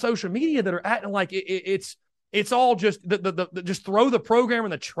see people on social media that are acting like it's all just just throw the program in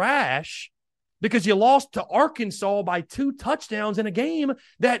the trash because you lost to Arkansas by 2 touchdowns in a game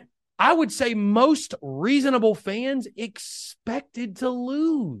that I would say most reasonable fans expected to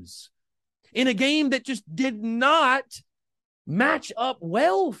lose in a game that just did not match up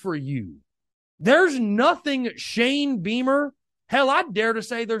well for you. There's nothing Shane Beamer, hell, I dare to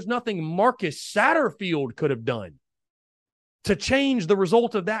say there's nothing Marcus Satterfield could have done to change the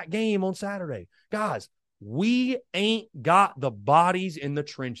result of that game on Saturday. Guys, we ain't got the bodies in the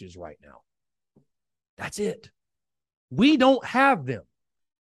trenches right now. That's it. We don't have them.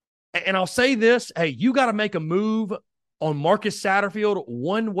 And I'll say this, hey, you got to make a move on Marcus Satterfield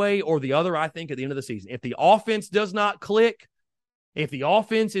one way or the other, I think, at the end of the season. If the offense does not click, if the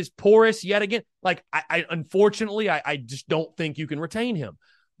offense is porous yet again, like unfortunately, I just don't think you can retain him.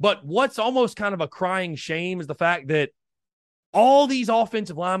 But what's almost kind of a crying shame is the fact that all these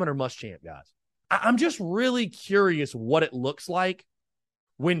offensive linemen are must-champ guys. I'm just really curious what it looks like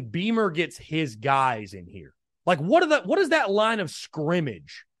when Beamer gets his guys in here. Like, what does that line of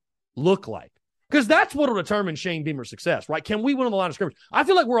scrimmage look like? Because that's what will determine Shane Beamer's success, right? Can we win on the line of scrimmage? I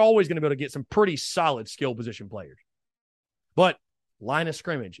feel like we're always going to be able to get some pretty solid skill position players. But line of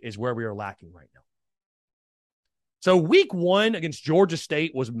scrimmage is where we are lacking right now. So week 1 against Georgia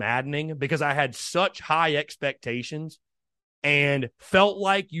State was maddening because I had such high expectations and felt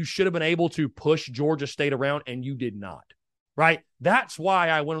like you should have been able to push Georgia State around, and you did not, right? That's why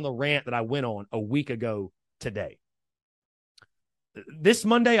I went on the rant that I went on a week ago today. This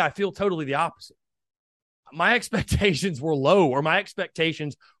Monday, I feel totally the opposite. My expectations were low, or my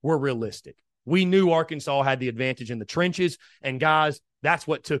expectations were realistic. We knew Arkansas had the advantage in the trenches, and guys, that's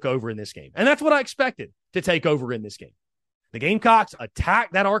what took over in this game. And that's what I expected to take over in this game. The Gamecocks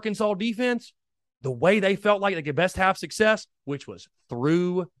attacked that Arkansas defense the way they felt like they could best have success, which was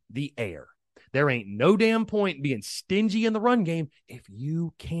through the air. There ain't no damn point being stingy in the run game if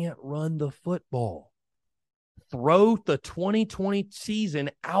you can't run the football. Throw the 2020 season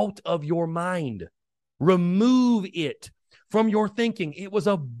out of your mind. Remove it from your thinking. It was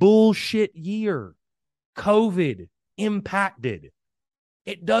a bullshit year. COVID impacted.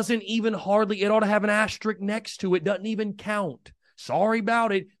 It doesn't even hardly, it ought to have an asterisk next to it. Doesn't even count. Sorry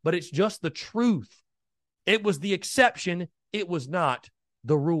about it, but it's just the truth. It was the exception. It was not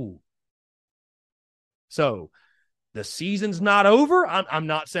the rule. So the season's not over. I'm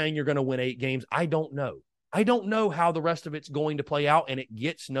not saying you're going to win 8 games. I don't know. I don't know how the rest of it's going to play out, and it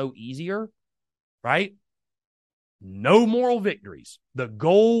gets no easier, right? No moral victories. The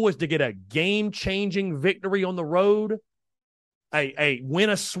goal was to get a game-changing victory on the road, a win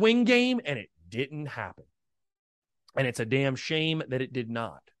a swing game, and it didn't happen. And it's a damn shame that it did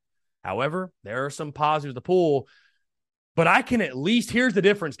not. However, there are some positives to pull, but I can at least, here's the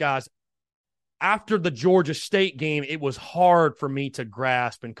difference, guys. After the Georgia State game, it was hard for me to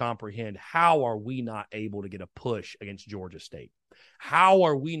grasp and comprehend how are we not able to get a push against Georgia State? How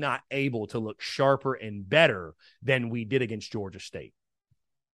are we not able to look sharper and better than we did against Georgia State?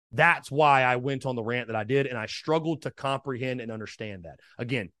 That's why I went on the rant that I did, and I struggled to comprehend and understand that.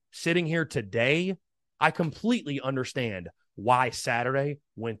 Again, sitting here today, I completely understand why Saturday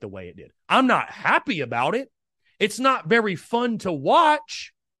went the way it did. I'm not happy about it. It's not very fun to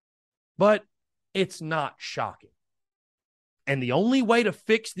watch, but it's not shocking. And the only way to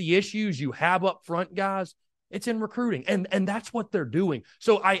fix the issues you have up front, guys, it's in recruiting. And that's what they're doing.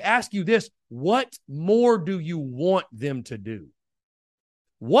 So I ask you this, what more do you want them to do?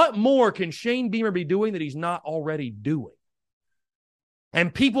 What more can Shane Beamer be doing that he's not already doing?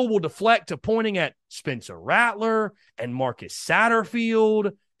 And people will deflect to pointing at Spencer Rattler and Marcus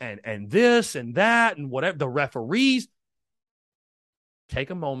Satterfield and this and that and whatever, the referees. Take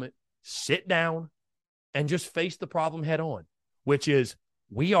a moment, sit down, and just face the problem head on, which is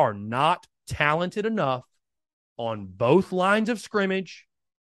we are not talented enough on both lines of scrimmage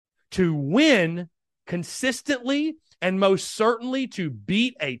to win consistently and most certainly to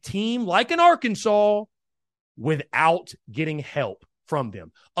beat a team like an Arkansas without getting help from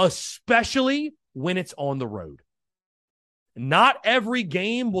them, especially when it's on the road. Not every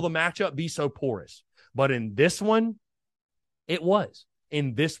game will the matchup be so porous, but in this one, it was.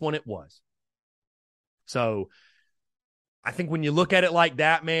 In this one, it was. So I think when you look at it like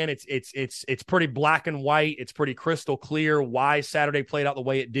that, man, it's pretty black and white. It's pretty crystal clear why Saturday played out the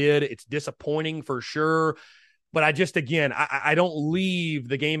way it did. It's disappointing for sure. But I just, again, I don't leave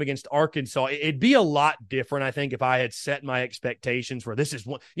the game against Arkansas. It'd be a lot different, I think, if I had set my expectations for this is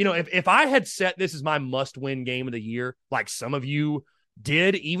one. You know, if I had set this as my must-win game of the year, like some of you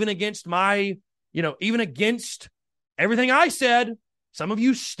did, even against my, even against everything I said, some of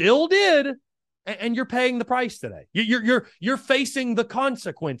you still did, and you're paying the price today. You're facing the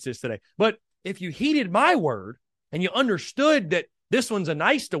consequences today. But if you heeded my word and you understood that this one's a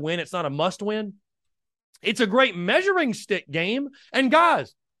nice to win, it's not a must-win, it's a great measuring stick game. And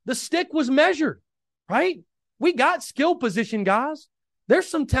guys, the stick was measured, right? We got skill position guys There's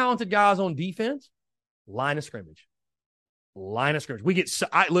some talented guys on defense. Line of scrimmage. I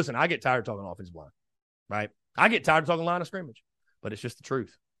get tired of talking offensive line, right? I get tired of talking line of scrimmage, but it's just the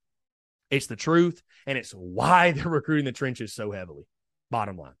truth. It's the truth, and it's why they're recruiting the trenches so heavily.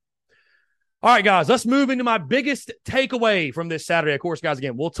 Bottom line. All right, guys, let's move into my biggest takeaway from this Saturday. Of course, guys,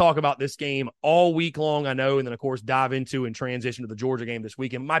 again, we'll talk about this game all week long, I know, and then, of course, dive into and transition to the Georgia game this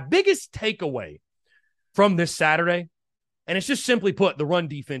weekend. My biggest takeaway from this Saturday, and it's just simply put, the run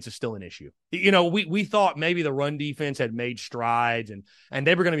defense is still an issue. You know, we thought maybe the run defense had made strides and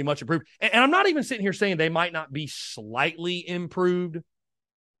they were going to be much improved. And I'm not even sitting here saying they might not be slightly improved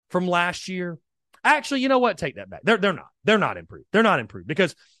from last year. Actually, you know what? Take that back. They're not. They're not improved. They're not improved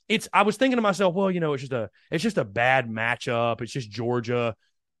because I was thinking to myself, well, you know, it's just a bad matchup. It's just Georgia.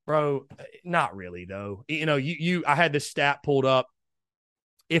 Bro, not really though. You know, I had this stat pulled up.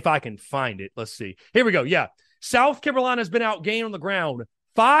 If I can find it, let's see. Here we go. Yeah. South Carolina's been outgained on the ground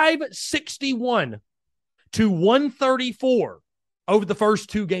 561 to 134 over the first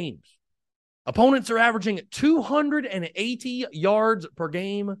two games. Opponents are averaging 280 yards per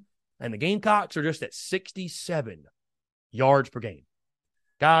game, and the Gamecocks are just at 67 yards per game.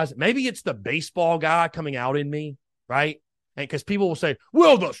 Guys, maybe it's the baseball guy coming out in me, right? And because people will say,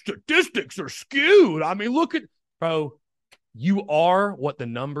 well, the statistics are skewed. I mean, look at, bro, you are what the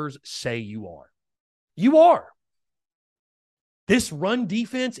numbers say you are. You are. This run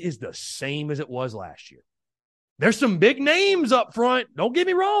defense is the same as it was last year. There's some big names up front. Don't get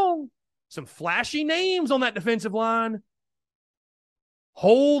me wrong. Some flashy names on that defensive line.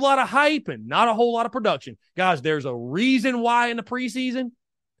 Whole lot of hype and not a whole lot of production. Guys, there's a reason why in the preseason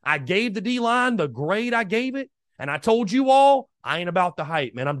I gave the D-line the grade I gave it, and I told you all, I ain't about the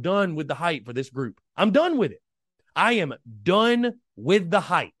hype, man. I'm done with the hype for this group. I'm done with it. I am done with the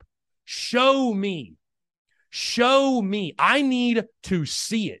hype. Show me. I need to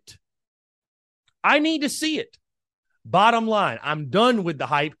see it. I need to see it. Bottom line, I'm done with the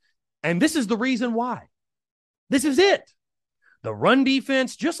hype, and this is the reason why. This is it. The run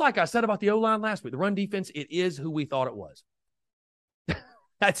defense, just like I said about the O-line last week, the run defense, it is who we thought it was.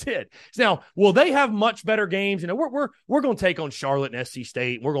 That's it. Now, will they have much better games? You know, we're going to take on Charlotte and SC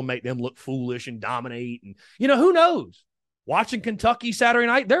State. We're going to make them look foolish and dominate. And, you know, who knows? Watching Kentucky Saturday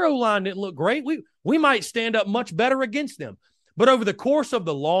night, their O-line didn't look great. We might stand up much better against them. But over the course of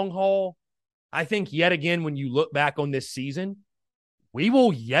the long haul, I think yet again, when you look back on this season, we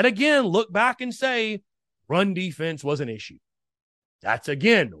will yet again look back and say run defense was an issue. That's,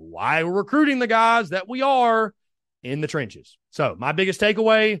 again, why we're recruiting the guys that we are in the trenches. So my biggest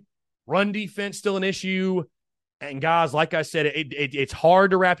takeaway, run defense still an issue. And, guys, like I said, it's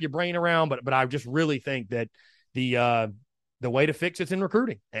hard to wrap your brain around, but I just really think that the way to fix it's in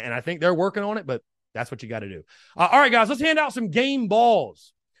recruiting. And I think they're working on it, but that's what you got to do. All right, guys, let's hand out some game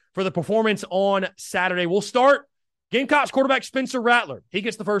balls for the performance on Saturday. We'll start. Gamecocks quarterback Spencer Rattler. He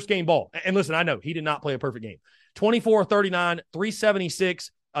gets the first game ball. And listen, I know he did not play a perfect game. 24-39,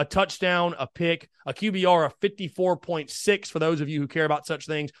 376, a touchdown, a pick, a QBR of 54.6 for those of you who care about such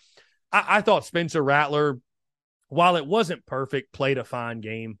things. I thought Spencer Rattler, while it wasn't perfect, played a fine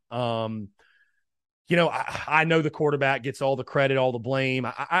game. You know, I know the quarterback gets all the credit, all the blame.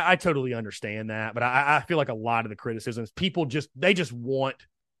 I totally understand that, but I feel like a lot of the criticisms, people just want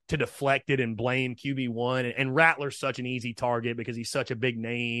to deflect it and blame QB1, and Rattler's such an easy target because he's such a big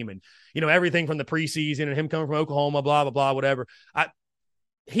name, and, you know, everything from the preseason and him coming from Oklahoma, blah, blah, blah, whatever.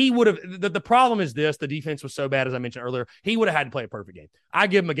 He would have – the problem is this. The defense was so bad, as I mentioned earlier. He would have had to play a perfect game. I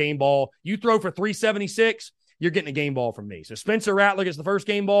give him a game ball. You throw for 376, you're getting a game ball from me. So Spencer Rattler gets the first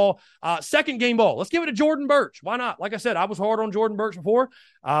game ball. Second game ball, let's give it to Jordan Birch. Why not? Like I said, I was hard on Jordan Birch before.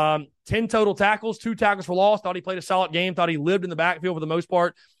 10 total tackles, 2 tackles for loss. Thought he played a solid game. Thought he lived in the backfield for the most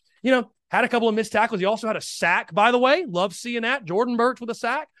part. You know, had a couple of missed tackles. He also had a sack, by the way. Love seeing that. Jordan Birch with a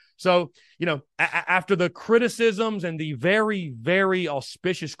sack. So, you know, after the criticisms and the very, very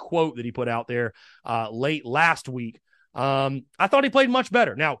auspicious quote that he put out there late last week, I thought he played much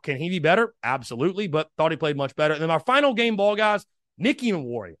better. Now, can he be better? Absolutely, but thought he played much better. And then our final game ball, guys, Nicky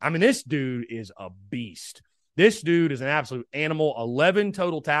Memori. I mean, this dude is a beast. This dude is an absolute animal. 11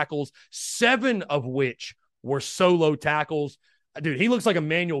 total tackles, 7 of which were solo tackles. Dude, he looks like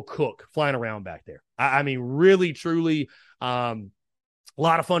Emmanuel Cook flying around back there. I mean, really, truly, a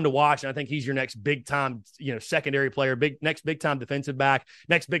lot of fun to watch. And I think he's your next big time, you know, secondary player, next big time defensive back,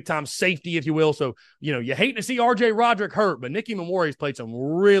 next big time safety, if you will. So, you know, you hate to see RJ Roderick hurt, but Nicky Memori's played some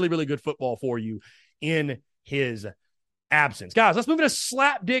really, really good football for you in his absence. Guys, let's move into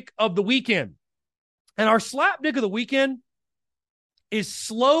slapdick of the weekend. And our slapdick of the weekend is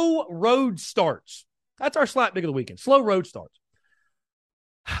slow road starts. That's our slapdick of the weekend. Slow road starts.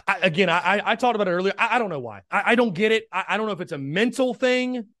 I talked about it earlier. I don't know why. I don't get it. I don't know if it's a mental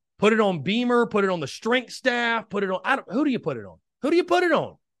thing. Put it on Beamer, put it on the strength staff, put it on. Who do you put it on? Who do you put it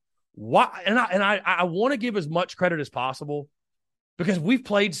on? Why? And I want to give as much credit as possible because we've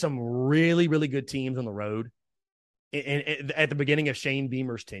played some really, really good teams on the road at the beginning of Shane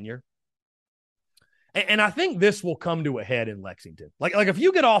Beamer's tenure. And I think this will come to a head in Lexington. Like if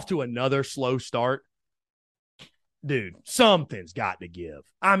you get off to another slow start, dude, something's got to give.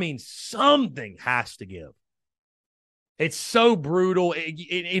 I mean, something has to give. It's so brutal.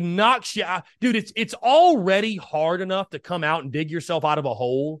 It knocks you out. Dude, it's already hard enough to come out and dig yourself out of a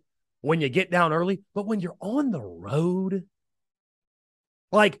hole when you get down early. But when you're on the road,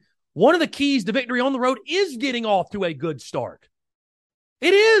 like one of the keys to victory on the road is getting off to a good start.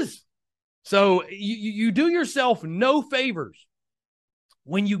 It is. So you do yourself no favors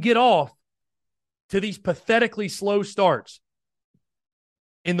when you get off to these pathetically slow starts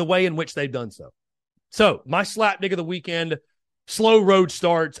in the way in which they've done so. So my slapdick of the weekend, slow road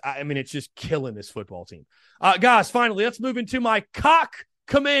starts. I mean, it's just killing this football team. Guys, finally, let's move into my Cock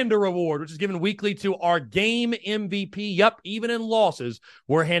Commander Award, which is given weekly to our game MVP. Yep, even in losses,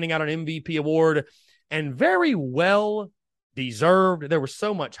 we're handing out an MVP award, and very well deserved. There was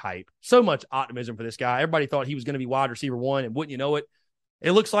so much hype, so much optimism for this guy. Everybody thought he was going to be wide receiver one, and wouldn't you know it,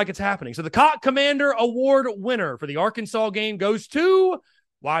 it looks like it's happening. So the Cock Commander Award winner for the Arkansas game goes to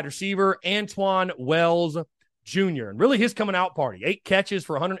wide receiver Antoine Wells Jr. And really his coming out party. 8 catches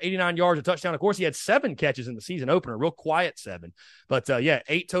for 189 yards, a touchdown. Of course, he had 7 catches in the season opener, real quiet 7. But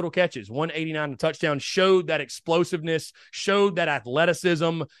 8 total catches, 189 a touchdown, showed that explosiveness, showed that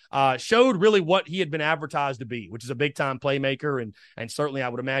athleticism, showed really what he had been advertised to be, which is a big-time playmaker. And certainly I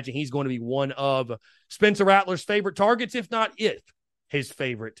would imagine he's going to be one of Spencer Rattler's favorite targets, if not his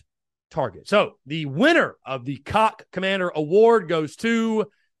favorite target. So the winner of the Cock Commander Award goes to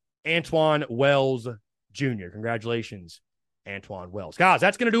Antoine Wells Jr. Congratulations, Antoine Wells. Guys,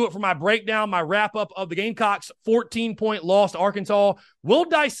 that's going to do it for my breakdown, my wrap-up of the Gamecocks' 14-point loss to Arkansas. We'll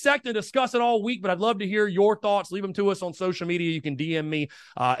dissect and discuss it all week, but I'd love to hear your thoughts. Leave them to us on social media. You can DM me,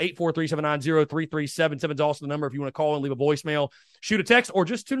 843-790-3377 is also the number if you want to call and leave a voicemail, shoot a text, or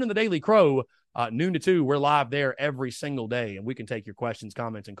just tune in the Daily Crow, noon to 2. We're live there every single day, and we can take your questions,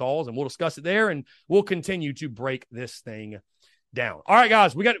 comments, and calls, and we'll discuss it there, and we'll continue to break this thing down. All right,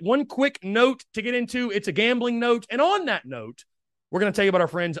 guys, we got one quick note to get into. It's a gambling note. And on that note, we're going to tell you about our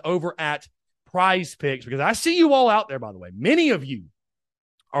friends over at Prize Picks, because I see you all out there, by the way. Many of you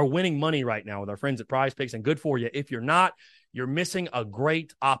are winning money right now with our friends at Prize Picks, and good for you. If you're not, you're missing a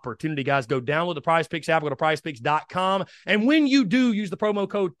great opportunity, guys. Go download the Prize Picks app, go to prizepicks.com, and when you do, use the promo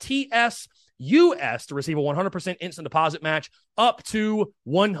code TSUS to receive a 100% instant deposit match up to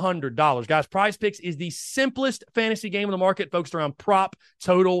 $100. Guys, Prize Picks is the simplest fantasy game on the market focused around prop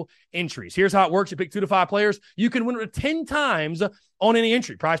total entries. Here's how it works. You pick 2 to 5 players. You can win it 10 times on any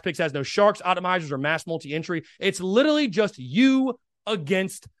entry. Prize Picks has no sharks, optimizers, or mass multi-entry. It's literally just you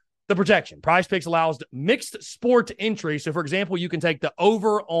against the protection. Prize Picks allows mixed sport entry. So, for example, you can take the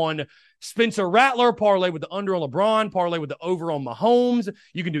over on Spencer Rattler, parlay with the under on LeBron, parlay with the over on Mahomes.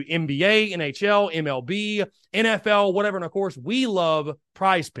 You can do NBA, NHL, MLB, NFL, whatever. And, of course, we love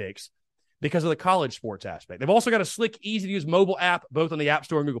Prize Picks because of the college sports aspect. They've also got a slick, easy-to-use mobile app, both on the App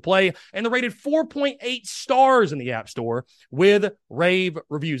Store and Google Play, and they're rated 4.8 stars in the App Store with rave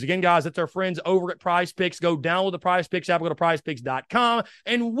reviews. Again, guys, that's our friends over at Prize Picks. Go download the Prize Picks app, go to prizepicks.com,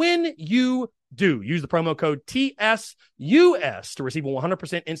 and when you do, use the promo code TSUS to receive a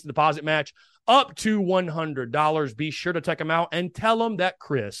 100% instant deposit match up to $100. Be sure to check them out and tell them that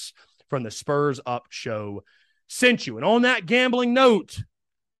Chris from the Spurs Up Show sent you. And on that gambling note,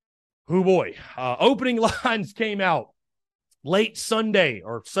 oh boy, opening lines came out late Sunday,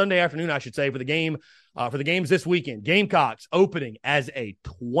 or Sunday afternoon, I should say, for the game, for the games this weekend. Gamecocks opening as a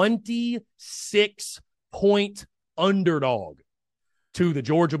 26-point underdog to the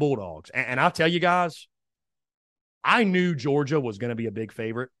Georgia Bulldogs. And I'll tell you guys, I knew Georgia was going to be a big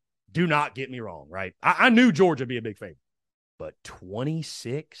favorite. Do not get me wrong, right? I knew Georgia would be a big favorite. But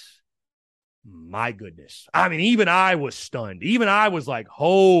 26? My goodness. I mean, even I was stunned. Even I was like,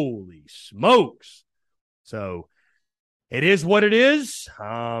 holy smokes. So it is what it is.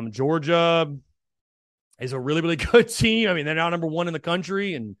 Georgia is a really, really good team. I mean, they're now number 1 in the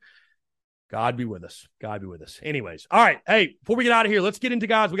country, and God be with us. God be with us. Anyways, all right. Hey, before we get out of here, let's get into,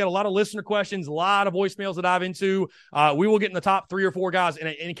 guys, we got a lot of listener questions, a lot of voicemails to dive into. We will get in the top 3 or 4 guys. And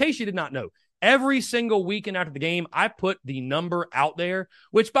in case you did not know, every single weekend after the game, I put the number out there,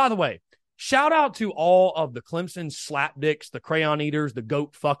 which, by the way, shout out to all of the Clemson slapdicks, the crayon eaters, the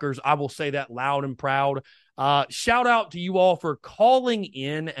goat fuckers. I will say that loud and proud. Shout out to you all for calling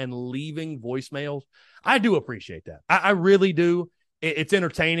in and leaving voicemails. I do appreciate that. I really do. It's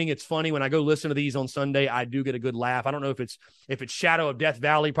entertaining. It's funny. When I go listen to these on Sunday, I do get a good laugh. I don't know if it's Shadow of Death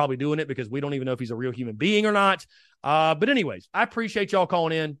Valley probably doing it because we don't even know if he's a real human being or not. But anyways, I appreciate y'all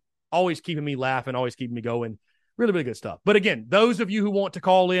calling in, always keeping me laughing, always keeping me going. Really, really good stuff. But again, those of you who want to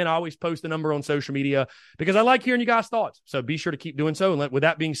call in, I always post the number on social media because I like hearing you guys' thoughts. So be sure to keep doing so. And with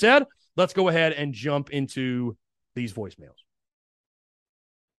that being said, let's go ahead and jump into these voicemails.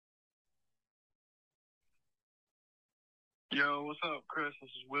 Yo, what's up, Chris? This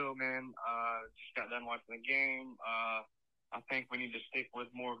is Will, man. Just got done watching the game. I think we need to stick with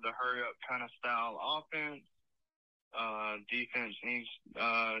more of the hurry-up kind of style offense. Defense needs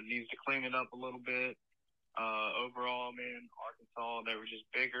to clean it up a little bit. Overall, man, Arkansas, they were just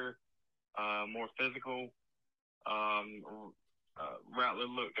bigger, more physical. Rattler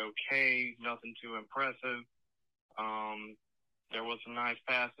looked okay, nothing too impressive. There was some nice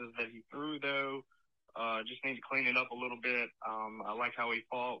passes that he threw, though. Just need to clean it up a little bit. I like how he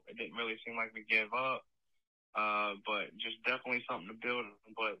fought. It didn't really seem like we gave up. But just definitely something to build,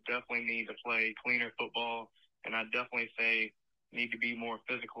 but definitely need to play cleaner football. And I definitely say need to be more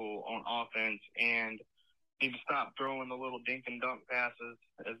physical on offense and need to stop throwing the little dink and dunk passes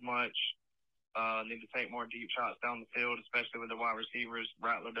as much. Need to take more deep shots down the field, especially with the wide receivers.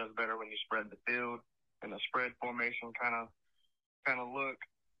 Rattler does better when you spread the field and the spread formation kind of look.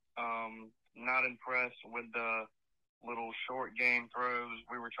 Not impressed with the little short game throws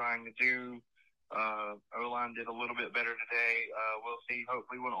we were trying to do. O-line did a little bit better today. We'll see.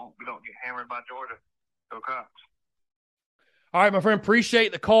 Hopefully we don't get hammered by Georgia. Go Cox. All right, my friend,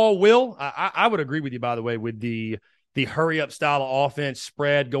 appreciate the call, Will. I would agree with you, by the way, with the hurry-up style of offense,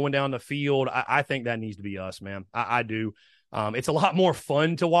 spread, going down the field. I think that needs to be us, man. I do. It's a lot more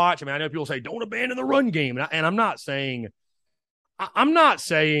fun to watch. I mean, I know people say, don't abandon the run game. And I'm not saying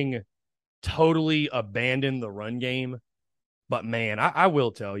totally abandon the run game. But, man, I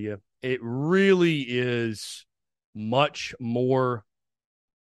will tell you, it really is much more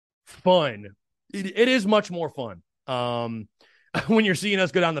fun. It is much more fun when you're seeing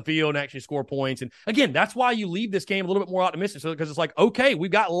us go down the field and actually score points. And, again, that's why you leave this game a little bit more optimistic because it's like, okay,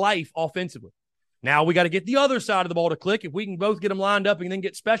 we've got life offensively. Now we got to get the other side of the ball to click. If we can both get them lined up and then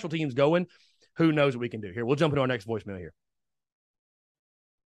get special teams going, who knows what we can do. Here, we'll jump into our next voicemail here.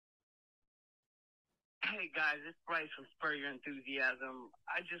 Hey, guys, it's Bryce from Spur Your Enthusiasm.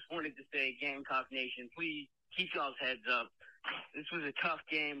 I just wanted to say, Gamecock Nation, please keep y'all's heads up. This was a tough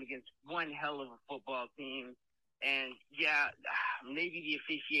game against one hell of a football team. And, yeah, maybe the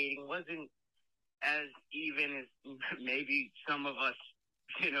officiating wasn't as even as maybe some of us,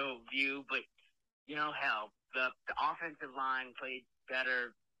 view. But, hell, the offensive line played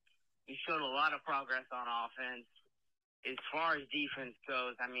better. We showed a lot of progress on offense. As far as defense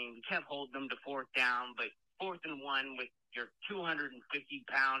goes, I mean, we kept holding them to fourth down, but 4th and 1 with your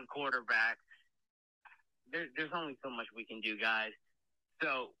 250-pound quarterback, there's only so much we can do, guys.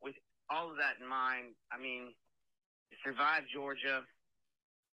 So with all of that in mind, I mean, survive Georgia.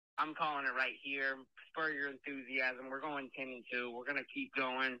 I'm calling it right here. Spur Your Enthusiasm. We're going 10-2. We're going to keep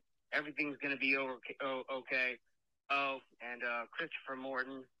going. Everything's going to be okay. Oh, and Christopher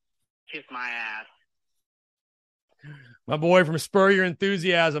Morton, kiss my ass. My boy from Spur Your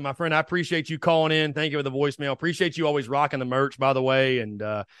Enthusiasm, my friend, I appreciate you calling in. Thank you for the voicemail. Appreciate you always rocking the merch, by the way. And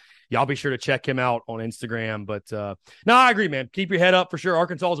y'all be sure to check him out on Instagram. But no, I agree, man. Keep your head up for sure.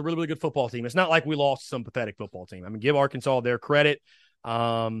 Arkansas is a really, really good football team. It's not like we lost some pathetic football team. I mean, give Arkansas their credit.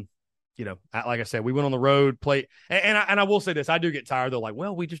 Like I said, we went on the road, play, and I will say this: I do get tired. They're like,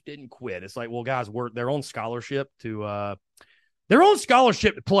 well, we just didn't quit. It's like, well, guys, they're on scholarship to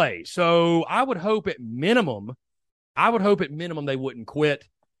play. So I would hope at minimum they wouldn't quit.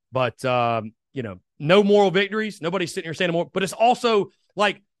 But no moral victories. Nobody's sitting here saying more. But it's also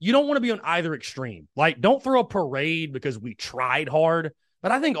like you don't want to be on either extreme. Like, don't throw a parade because we tried hard.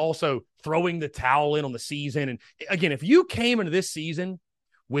 But I think also throwing the towel in on the season. And again, if you came into this season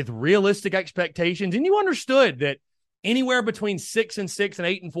with realistic expectations and you understood that anywhere between 6-6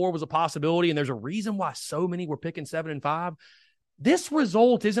 and 8-4 was a possibility, and there's a reason why so many were picking 7-5, this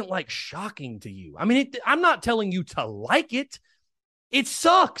result isn't like shocking to you. I mean, I'm not telling you to like it. It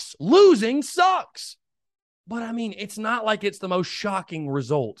sucks. Losing sucks. But I mean, it's not like it's the most shocking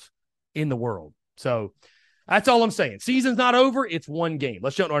result in the world. So that's all I'm saying. Season's not over. It's one game.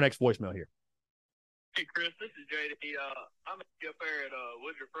 Let's jump to our next voicemail here. Hey, Chris, this is JD. I'm up there at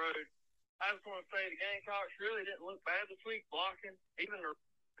Woodruff Road. I just want to say the Gamecocks really didn't look bad this week blocking. Even the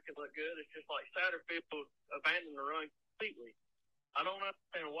could look good. It's just like Satterfield abandoned the run completely. I don't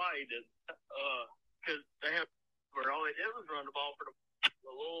understand why he did. because they have where all they did was run the ball for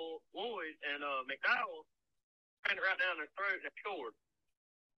the little Lloyd and McDowell ran it right down their throat and scored.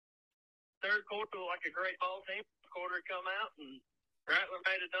 Third quarter was like a great ball team. Quarter come out and Rattler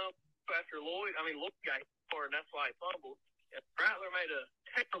made a dump after Lloyd. I mean, Lloyd got hit and that's why he fumbled. And Rattler made a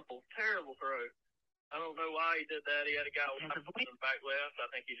terrible throw. I don't know why he did that. He had a guy with the back left. I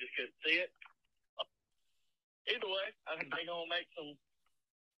think he just couldn't see it. Either way, I think they're gonna make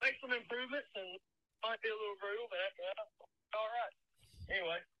some improvements and might be a little brutal, but after that, all right.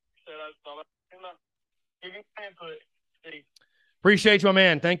 Anyway, so that's all. Give me input, Steve. Appreciate you, my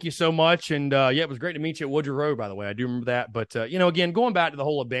man. Thank you so much. And, yeah, it was great to meet you at Woodrow Road, by the way. I do remember that. But, again, going back to the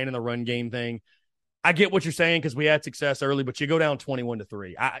whole abandon the run game thing, I get what you're saying because we had success early, but you go down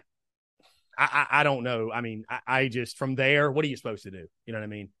 21-3. I don't know. I mean, I just, from there, what are you supposed to do? You know what I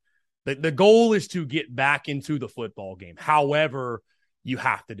mean? The goal is to get back into the football game. However, you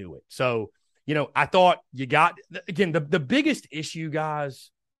have to do it. So, I thought you got, again, the biggest issue, guys,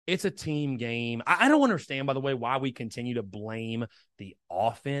 it's a team game. I don't understand, by the way, why we continue to blame the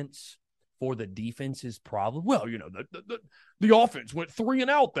offense for the defense's problem. Well, the offense went 3 and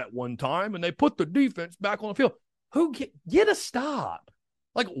out that one time, and they put the defense back on the field. Get a stop.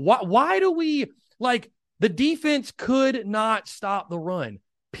 Like, why do we, the defense could not stop the run.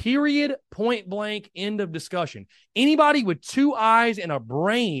 Period, point blank, end of discussion. Anybody with 2 eyes and a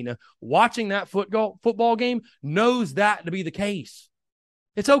brain watching that football game knows that to be the case.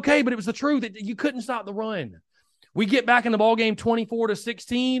 It's okay, but it was the truth. You couldn't stop the run. We get back in the ballgame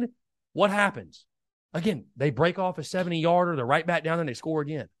 24-16. What happens? Again, they break off a 70-yarder. They're right back down there and they score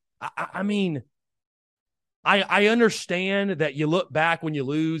again. I mean, I understand that you look back when you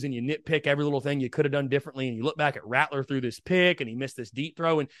lose and you nitpick every little thing you could have done differently, and you look back at Rattler through this pick and he missed this deep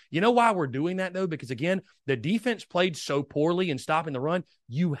throw. And you know why we're doing that, though? Because, again, the defense played so poorly in stopping the run.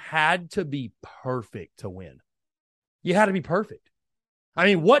 You had to be perfect to win. You had to be perfect. I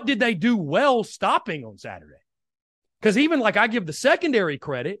mean, what did they do well stopping on Saturday? Because even I give the secondary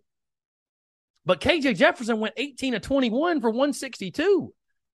credit, but KJ Jefferson went 18-21 for 162.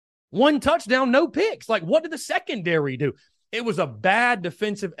 1 touchdown, no picks. What did the secondary do? It was a bad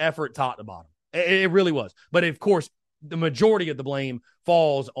defensive effort top to bottom. It really was. But, of course, the majority of the blame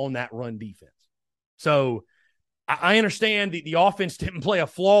falls on that run defense. So I understand the offense didn't play a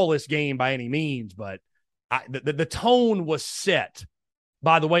flawless game by any means, but the tone was set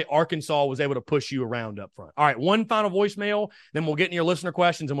by the way Arkansas was able to push you around up front. All right, one final voicemail, then we'll get into your listener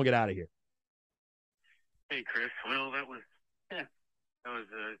questions and we'll get out of here. Hey, Chris. Well, that was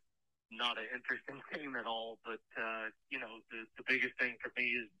not an interesting game at all, but the biggest thing for me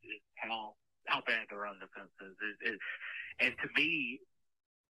is how bad the run defense is. And to me,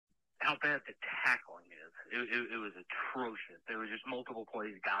 how bad the tackling is. It was atrocious. There was just multiple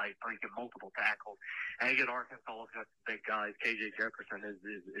plays, guys breaking multiple tackles. I get Arkansas's got some big guys. KJ Jefferson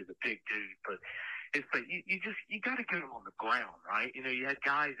is a big dude, but it's like you got to get them on the ground, right? You had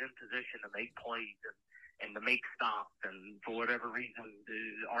guys in position to make plays and to make stops, and for whatever reason,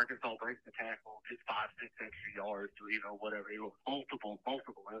 Arkansas breaks the tackle, just 5-6 extra yards, whatever. It was multiple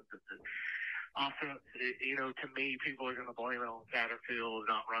instances. Offense, to me, people are going to blame it on Satterfield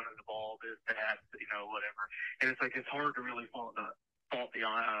not running the ball, this, that, whatever. And it's hard to really fault the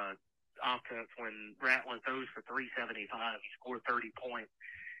offense when Rattler throws for 375. He scored 30 points.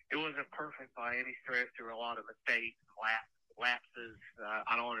 It wasn't perfect by any stretch. There were a lot of mistakes, lapses.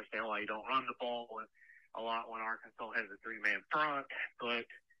 I don't understand why you don't run the ball a lot when Arkansas has a 3-man front. But,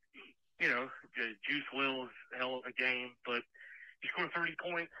 Juice Will's hell of a game, but you score 30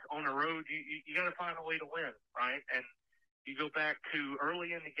 points on the road, you got to find a way to win, right? And you go back to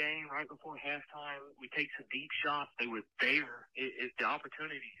early in the game, right before halftime, we take some deep shots. They were there. The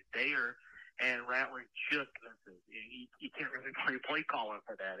opportunity is there, and Rattler just misses. You can't really play calling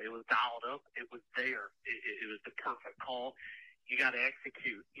for that. It was dialed up. It was there. It was the perfect call. You got to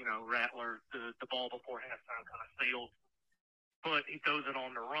execute. Rattler, the ball before halftime kind of sailed, but he throws it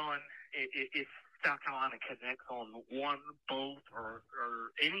on the run. If South Carolina connects on one, both, or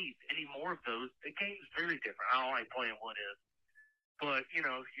any more of those, the game's very different. I don't like playing what is. But,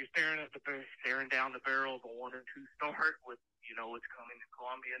 you're staring down the barrel of a 1-2 start with, what's coming to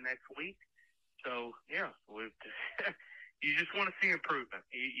Columbia next week. So, yeah, you just want to see improvement.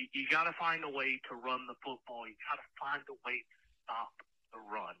 You got to find a way to run the football. You got to find a way to stop the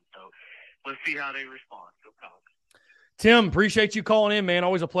run. So, let's see how they respond. Go Cox. Tim, appreciate you calling in, man.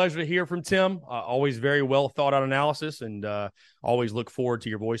 Always a pleasure to hear from Tim. Always very well thought out analysis, and always look forward to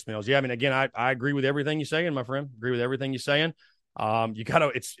your voicemails. Yeah, I mean, again, I agree with everything you're saying, my friend. Agree with everything you're saying. You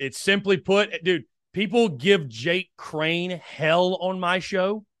gotta. It's simply put, dude. People give Jake Crane hell on my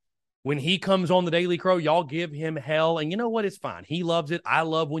show When he comes on the Daily Crow, y'all give him hell. And you know what? It's fine. He loves it. I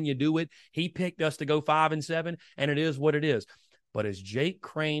love when you do it. He picked us to go 5-7, and it is what it is. But as Jake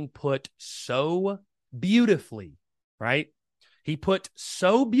Crane put so beautifully, right? He put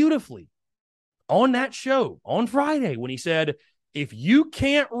so beautifully on that show on Friday when he said, if you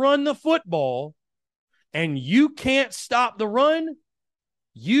can't run the football and you can't stop the run,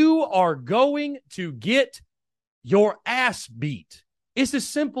 you are going to get your ass beat. It's as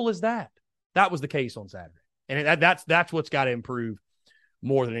simple as that. That was the case on Saturday. And that's what's got to improve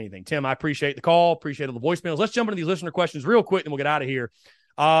more than anything. Tim, I appreciate the call. Appreciate all the voicemails. Let's jump into these listener questions real quick, and we'll get out of here.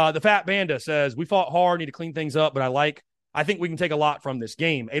 The Fat Banda says, we fought hard, need to clean things up, but I think we can take a lot from this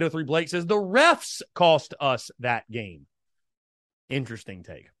game. 803 Blake says, the refs cost us that game. Interesting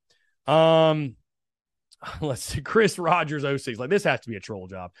take. Let's see. Chris Rogers 06. Like, this has to be a troll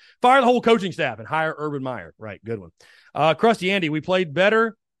job. Fire the whole coaching staff and hire Urban Meyer. Right. Good one. Krusty Andy, we played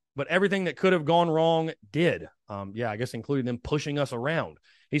better, but everything that could have gone wrong did. I guess including them pushing us around.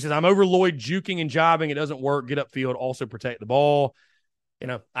 He says, I'm over Lloyd juking and jobbing. It doesn't work. Get upfield. Also protect the ball. You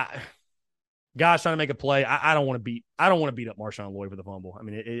know, guys trying to make a play. I don't want to beat up Marshawn Lloyd for the fumble. I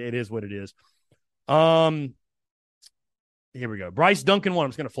mean, it is what it is. Here we go. Bryce Duncan one. I'm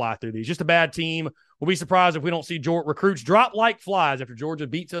just going to fly through these. Just a bad team. We'll be surprised if we don't see recruits drop like flies after Georgia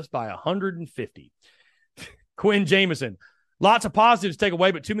beats us by 150. Quinn Jameson. Lots of positives to take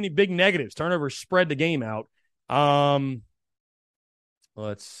away, but too many big negatives. Turnovers spread the game out.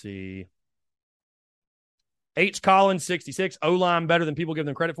 Let's see. H. Collins, 66. O-line better than people give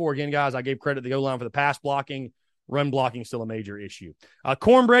them credit for. Again, guys, I gave credit to the O-line for the pass blocking. Run blocking still a major issue.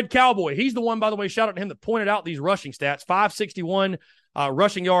 Cornbread Cowboy. He's the one, by the way, shout out to him that pointed out these rushing stats. 561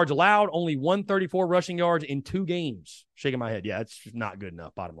 rushing yards allowed, only 134 rushing yards in 2 games. Shaking my head. Yeah, it's just not good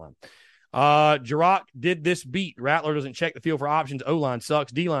enough, bottom line. Jirac did this beat. Rattler doesn't check the field for options. O-line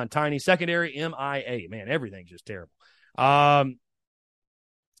sucks. D-line tiny. Secondary MIA. Man, everything's just terrible. Caitlin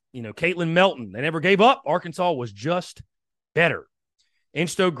Melton. They never gave up. Arkansas was just better.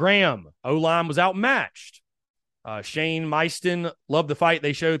 Insto Graham. O-line was outmatched. Shane Meiston, loved the fight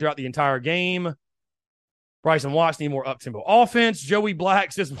they showed throughout the entire game. Bryson Watts need more up-tempo offense. Joey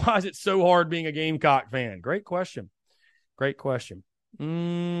Black says, why is it so hard being a Gamecock fan? Great question.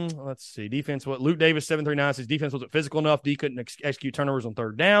 Let's see. Defense, Luke Davis, 739 says defense wasn't physical enough. D couldn't execute turnovers on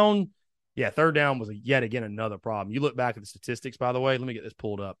third down. Yeah, third down was yet again another problem. You look back at the statistics, by the way. Let me get this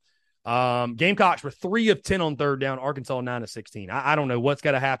pulled up. Gamecocks were 3 of 10 on third down. Arkansas 9 of 16. I don't know what's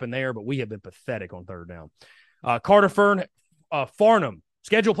got to happen there, but we have been pathetic on third down. Carter Farnham.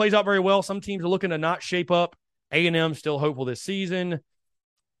 Schedule plays out very well. Some teams are looking to not shape up. A&M still hopeful this season.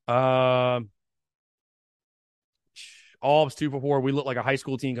 Albs 244. We look like a high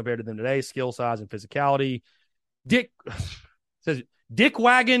school team compared to them today. Skill, size, and physicality. Dick says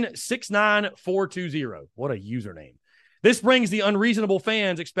Dickwagon 69420. What a username. This brings the unreasonable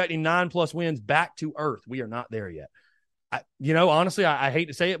fans expecting 9+ wins back to earth. We are not there yet. Honestly, I hate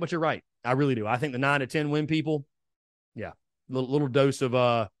to say it, but you're right. I really do. I think the 9 to 10 win people, yeah, little dose of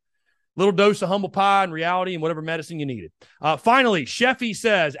humble pie and reality and whatever medicine you needed. Finally, Sheffy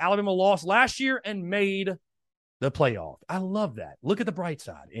says Alabama lost last year and made the playoff. I love that. Look at the bright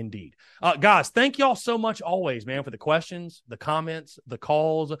side, indeed. Guys, thank y'all so much always, man, for the questions, the comments, the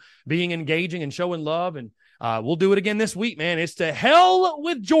calls, being engaging and showing love. And we'll do it again this week, man. It's to hell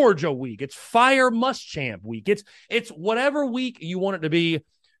with Georgia week. It's Fire Muschamp week. It's whatever week you want it to be.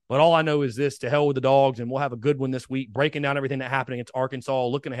 But all I know is this, to hell with the dogs, and we'll have a good one this week, breaking down everything that happened against Arkansas,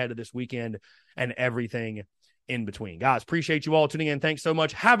 looking ahead to this weekend and everything in between. Guys, appreciate you all tuning in. Thanks so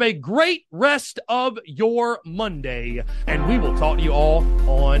much. Have a great rest of your Monday, and we will talk to you all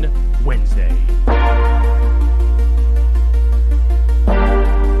on Wednesday.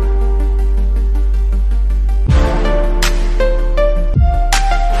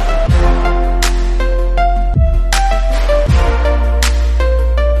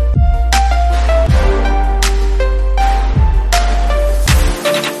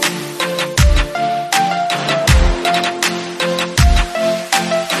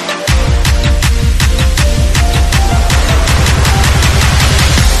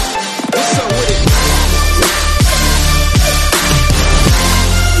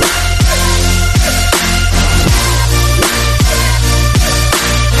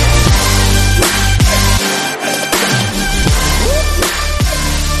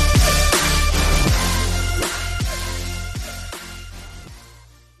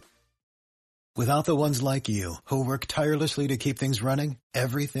 Without the ones like you, who work tirelessly to keep things running,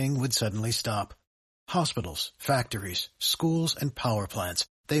 everything would suddenly stop. Hospitals, factories, schools, and power plants,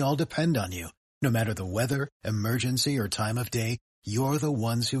 they all depend on you. No matter the weather, emergency, or time of day, you're the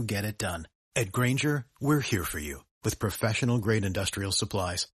ones who get it done. At Grainger, we're here for you with professional-grade industrial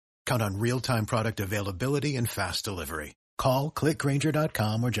supplies. Count on real-time product availability and fast delivery. Call, click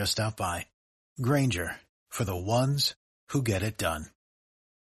Grainger.com, or just stop by. Grainger, for the ones who get it done.